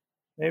Sunday,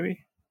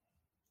 maybe.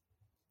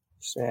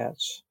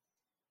 Stats.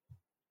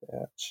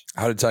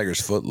 How did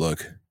Tiger's foot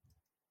look?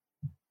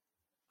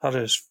 How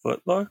did his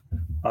foot look?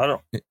 I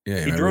don't.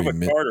 Yeah, he drove a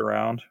cart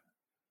around.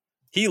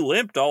 He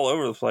limped all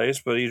over the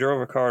place, but he drove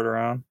a cart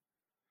around.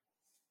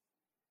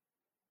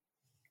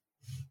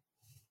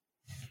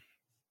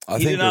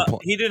 He did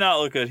not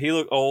look good. He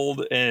looked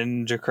old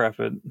and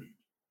decrepit.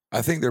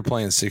 I think they're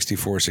playing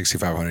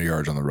 6,500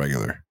 yards on the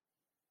regular.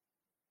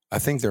 I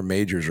think their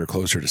majors are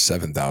closer to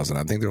 7,000.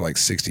 I think they're like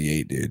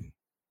 68, dude.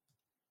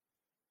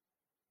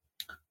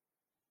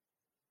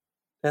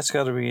 That's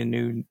got to be a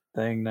new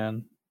thing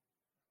then.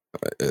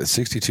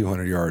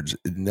 6,200 yards.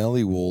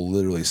 Nelly will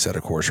literally set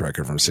a course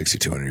record from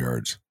 6,200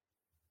 yards.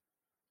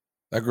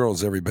 That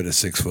girl's every bit of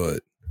 6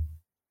 foot.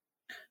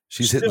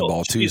 She's hitting the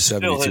ball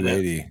 270,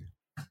 280.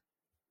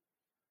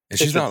 And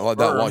she's not like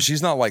that long.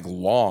 She's not like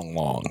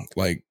long.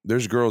 Like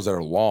there's girls that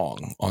are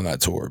long on that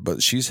tour,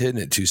 but she's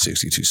hitting it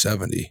 260,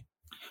 270.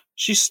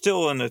 She's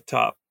still in the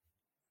top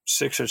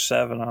 6 or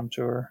 7 on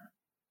tour.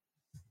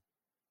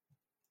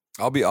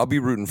 I'll be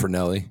rooting for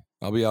Nelly.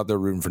 I'll be out there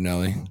rooting for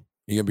Nelly.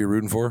 You gonna be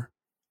rooting for her?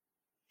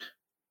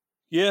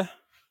 Yeah.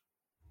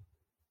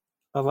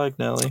 I like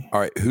Nelly. All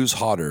right, who's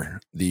hotter?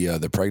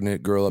 The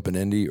pregnant girl up in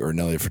Indy or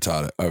Nelly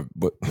Furtado?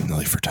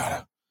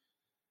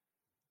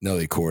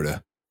 Nelly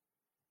Corda.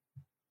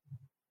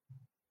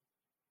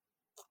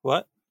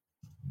 What?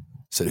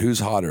 Said who's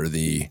hotter,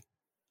 the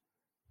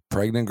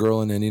pregnant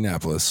girl in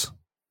Indianapolis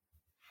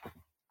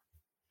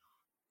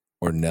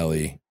or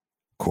Nelly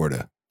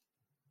Corda?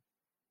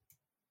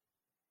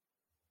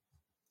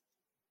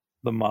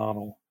 The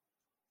model.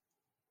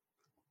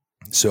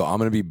 So I'm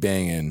gonna be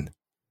banging.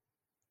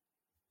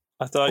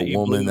 I thought you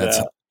woman blew that's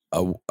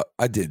that.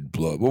 I did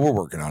blow it, but we're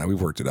working on it. We've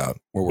worked it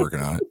out. We're working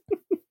on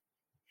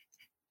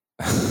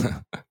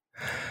it.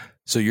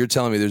 So you're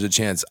telling me there's a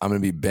chance I'm going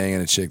to be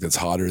banging a chick that's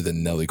hotter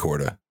than Nelly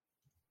Corda?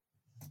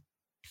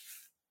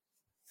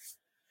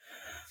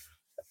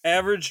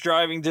 Average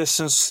driving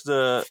distance,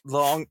 the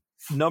long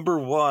number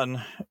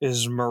 1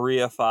 is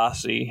Maria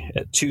Fassi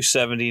at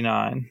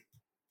 279.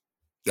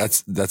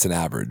 That's an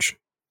average.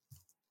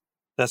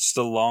 That's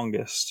the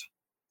longest.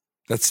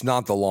 That's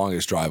not the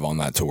longest drive on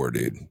that tour,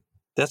 dude.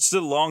 That's the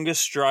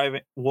longest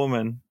driving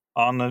woman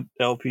on the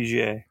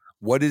LPGA.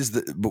 What is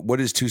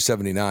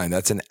 279?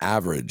 That's an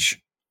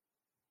average.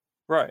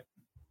 Right.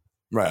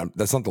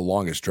 That's not the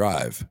longest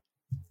drive.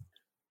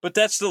 But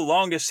that's the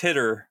longest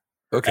hitter.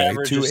 Okay,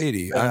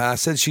 280. I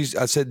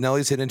said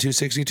Nelly's hitting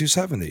 260,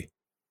 270.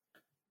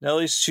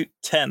 Nelly's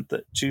 10th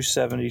at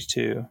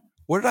 272.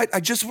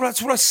 That's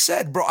what I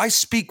said, bro. I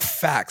speak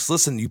facts.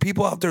 Listen, you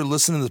people out there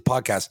listening to this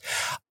podcast,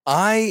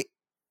 I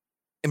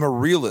am a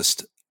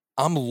realist.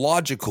 I'm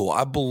logical.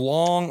 I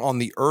belong on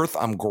the earth.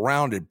 I'm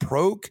grounded.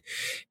 Proke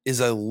is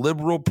a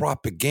liberal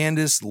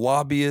propagandist,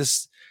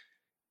 lobbyist,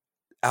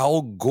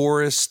 Al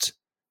Goreist,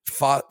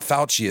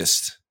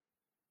 Fauciist.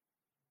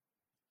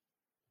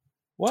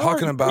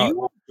 Talking about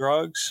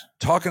drugs.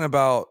 Talking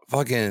about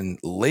fucking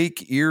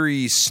Lake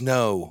Erie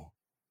snow.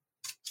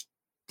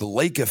 The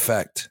lake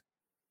effect.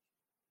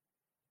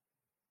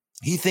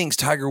 He thinks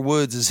Tiger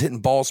Woods is hitting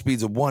ball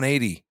speeds of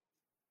 180.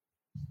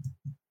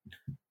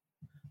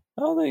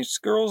 Oh, these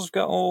girls have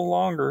gotten a little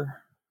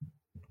longer.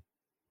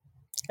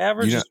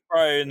 Average is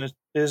probably in the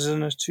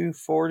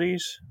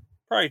 240s.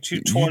 Probably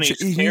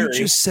 220s. You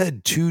just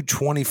said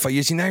 225.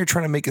 You see, now you're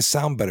trying to make it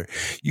sound better.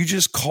 You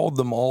just called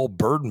them all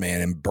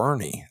Birdman and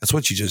Bernie. That's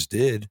what you just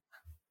did.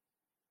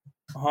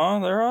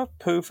 They're all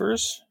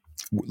poofers.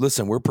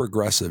 Listen, we're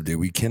progressive, dude.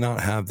 We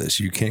cannot have this.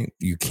 You can't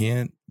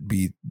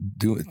be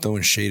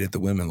throwing shade at the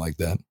women like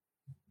that.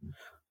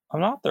 I'm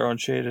not throwing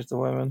shade at the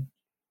women.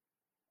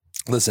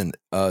 Listen,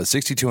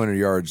 6,200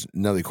 yards,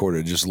 Nelly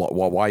Corda. Just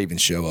why even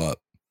show up?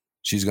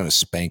 She's going to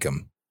spank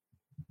him.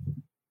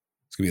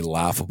 It's going to be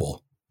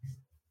laughable.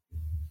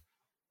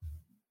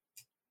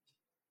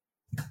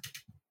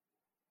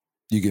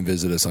 You can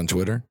visit us on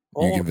Twitter.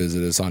 You can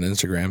visit us on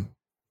Instagram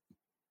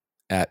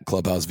at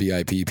Clubhouse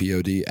VIP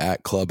POD,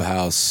 at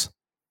Clubhouse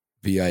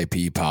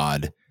VIP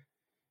Pod.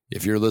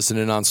 If you're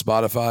listening on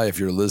Spotify, if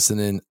you're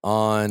listening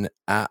on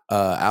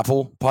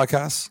Apple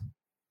Podcasts,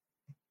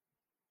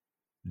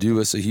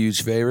 do us a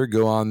huge favor.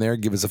 Go on there.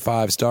 Give us a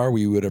 5-star.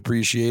 We would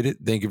appreciate it.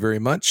 Thank you very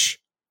much.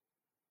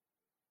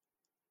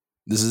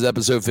 This is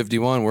episode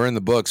 51. We're in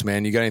the books,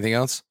 man. You got anything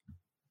else?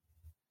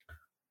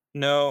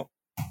 No.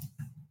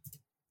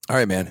 All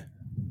right, man.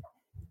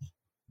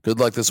 Good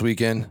luck this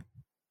weekend.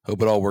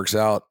 Hope it all works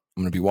out.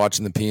 I'm going to be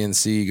watching the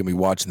PNC. Going to be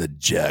watching the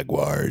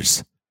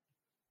Jaguars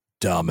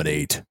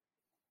dominate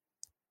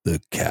the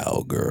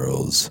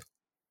Cowgirls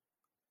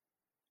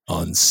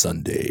on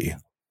Sunday.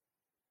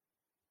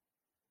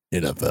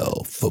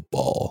 NFL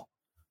football.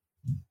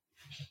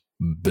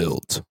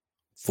 Built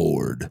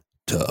Ford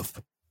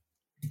tough.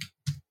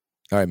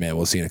 All right, man.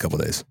 We'll see you in a couple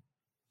days.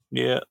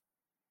 Yeah.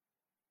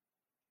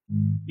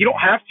 You don't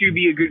have to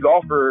be a good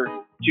golfer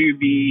to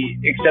be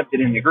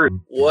accepted in the group.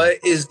 What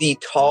is the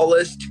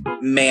tallest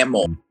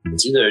mammal?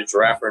 It's either a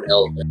giraffe or an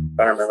elephant.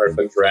 I don't remember if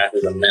a giraffe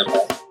is a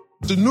mammal.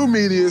 The new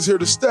media is here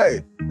to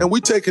stay, and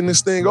we taking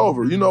this thing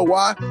over. You know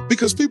why?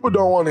 Because people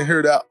don't want to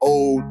hear that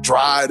old,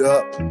 dried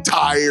up,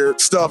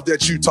 tired stuff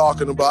that you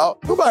talking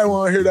about. Nobody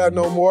want to hear that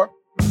no more.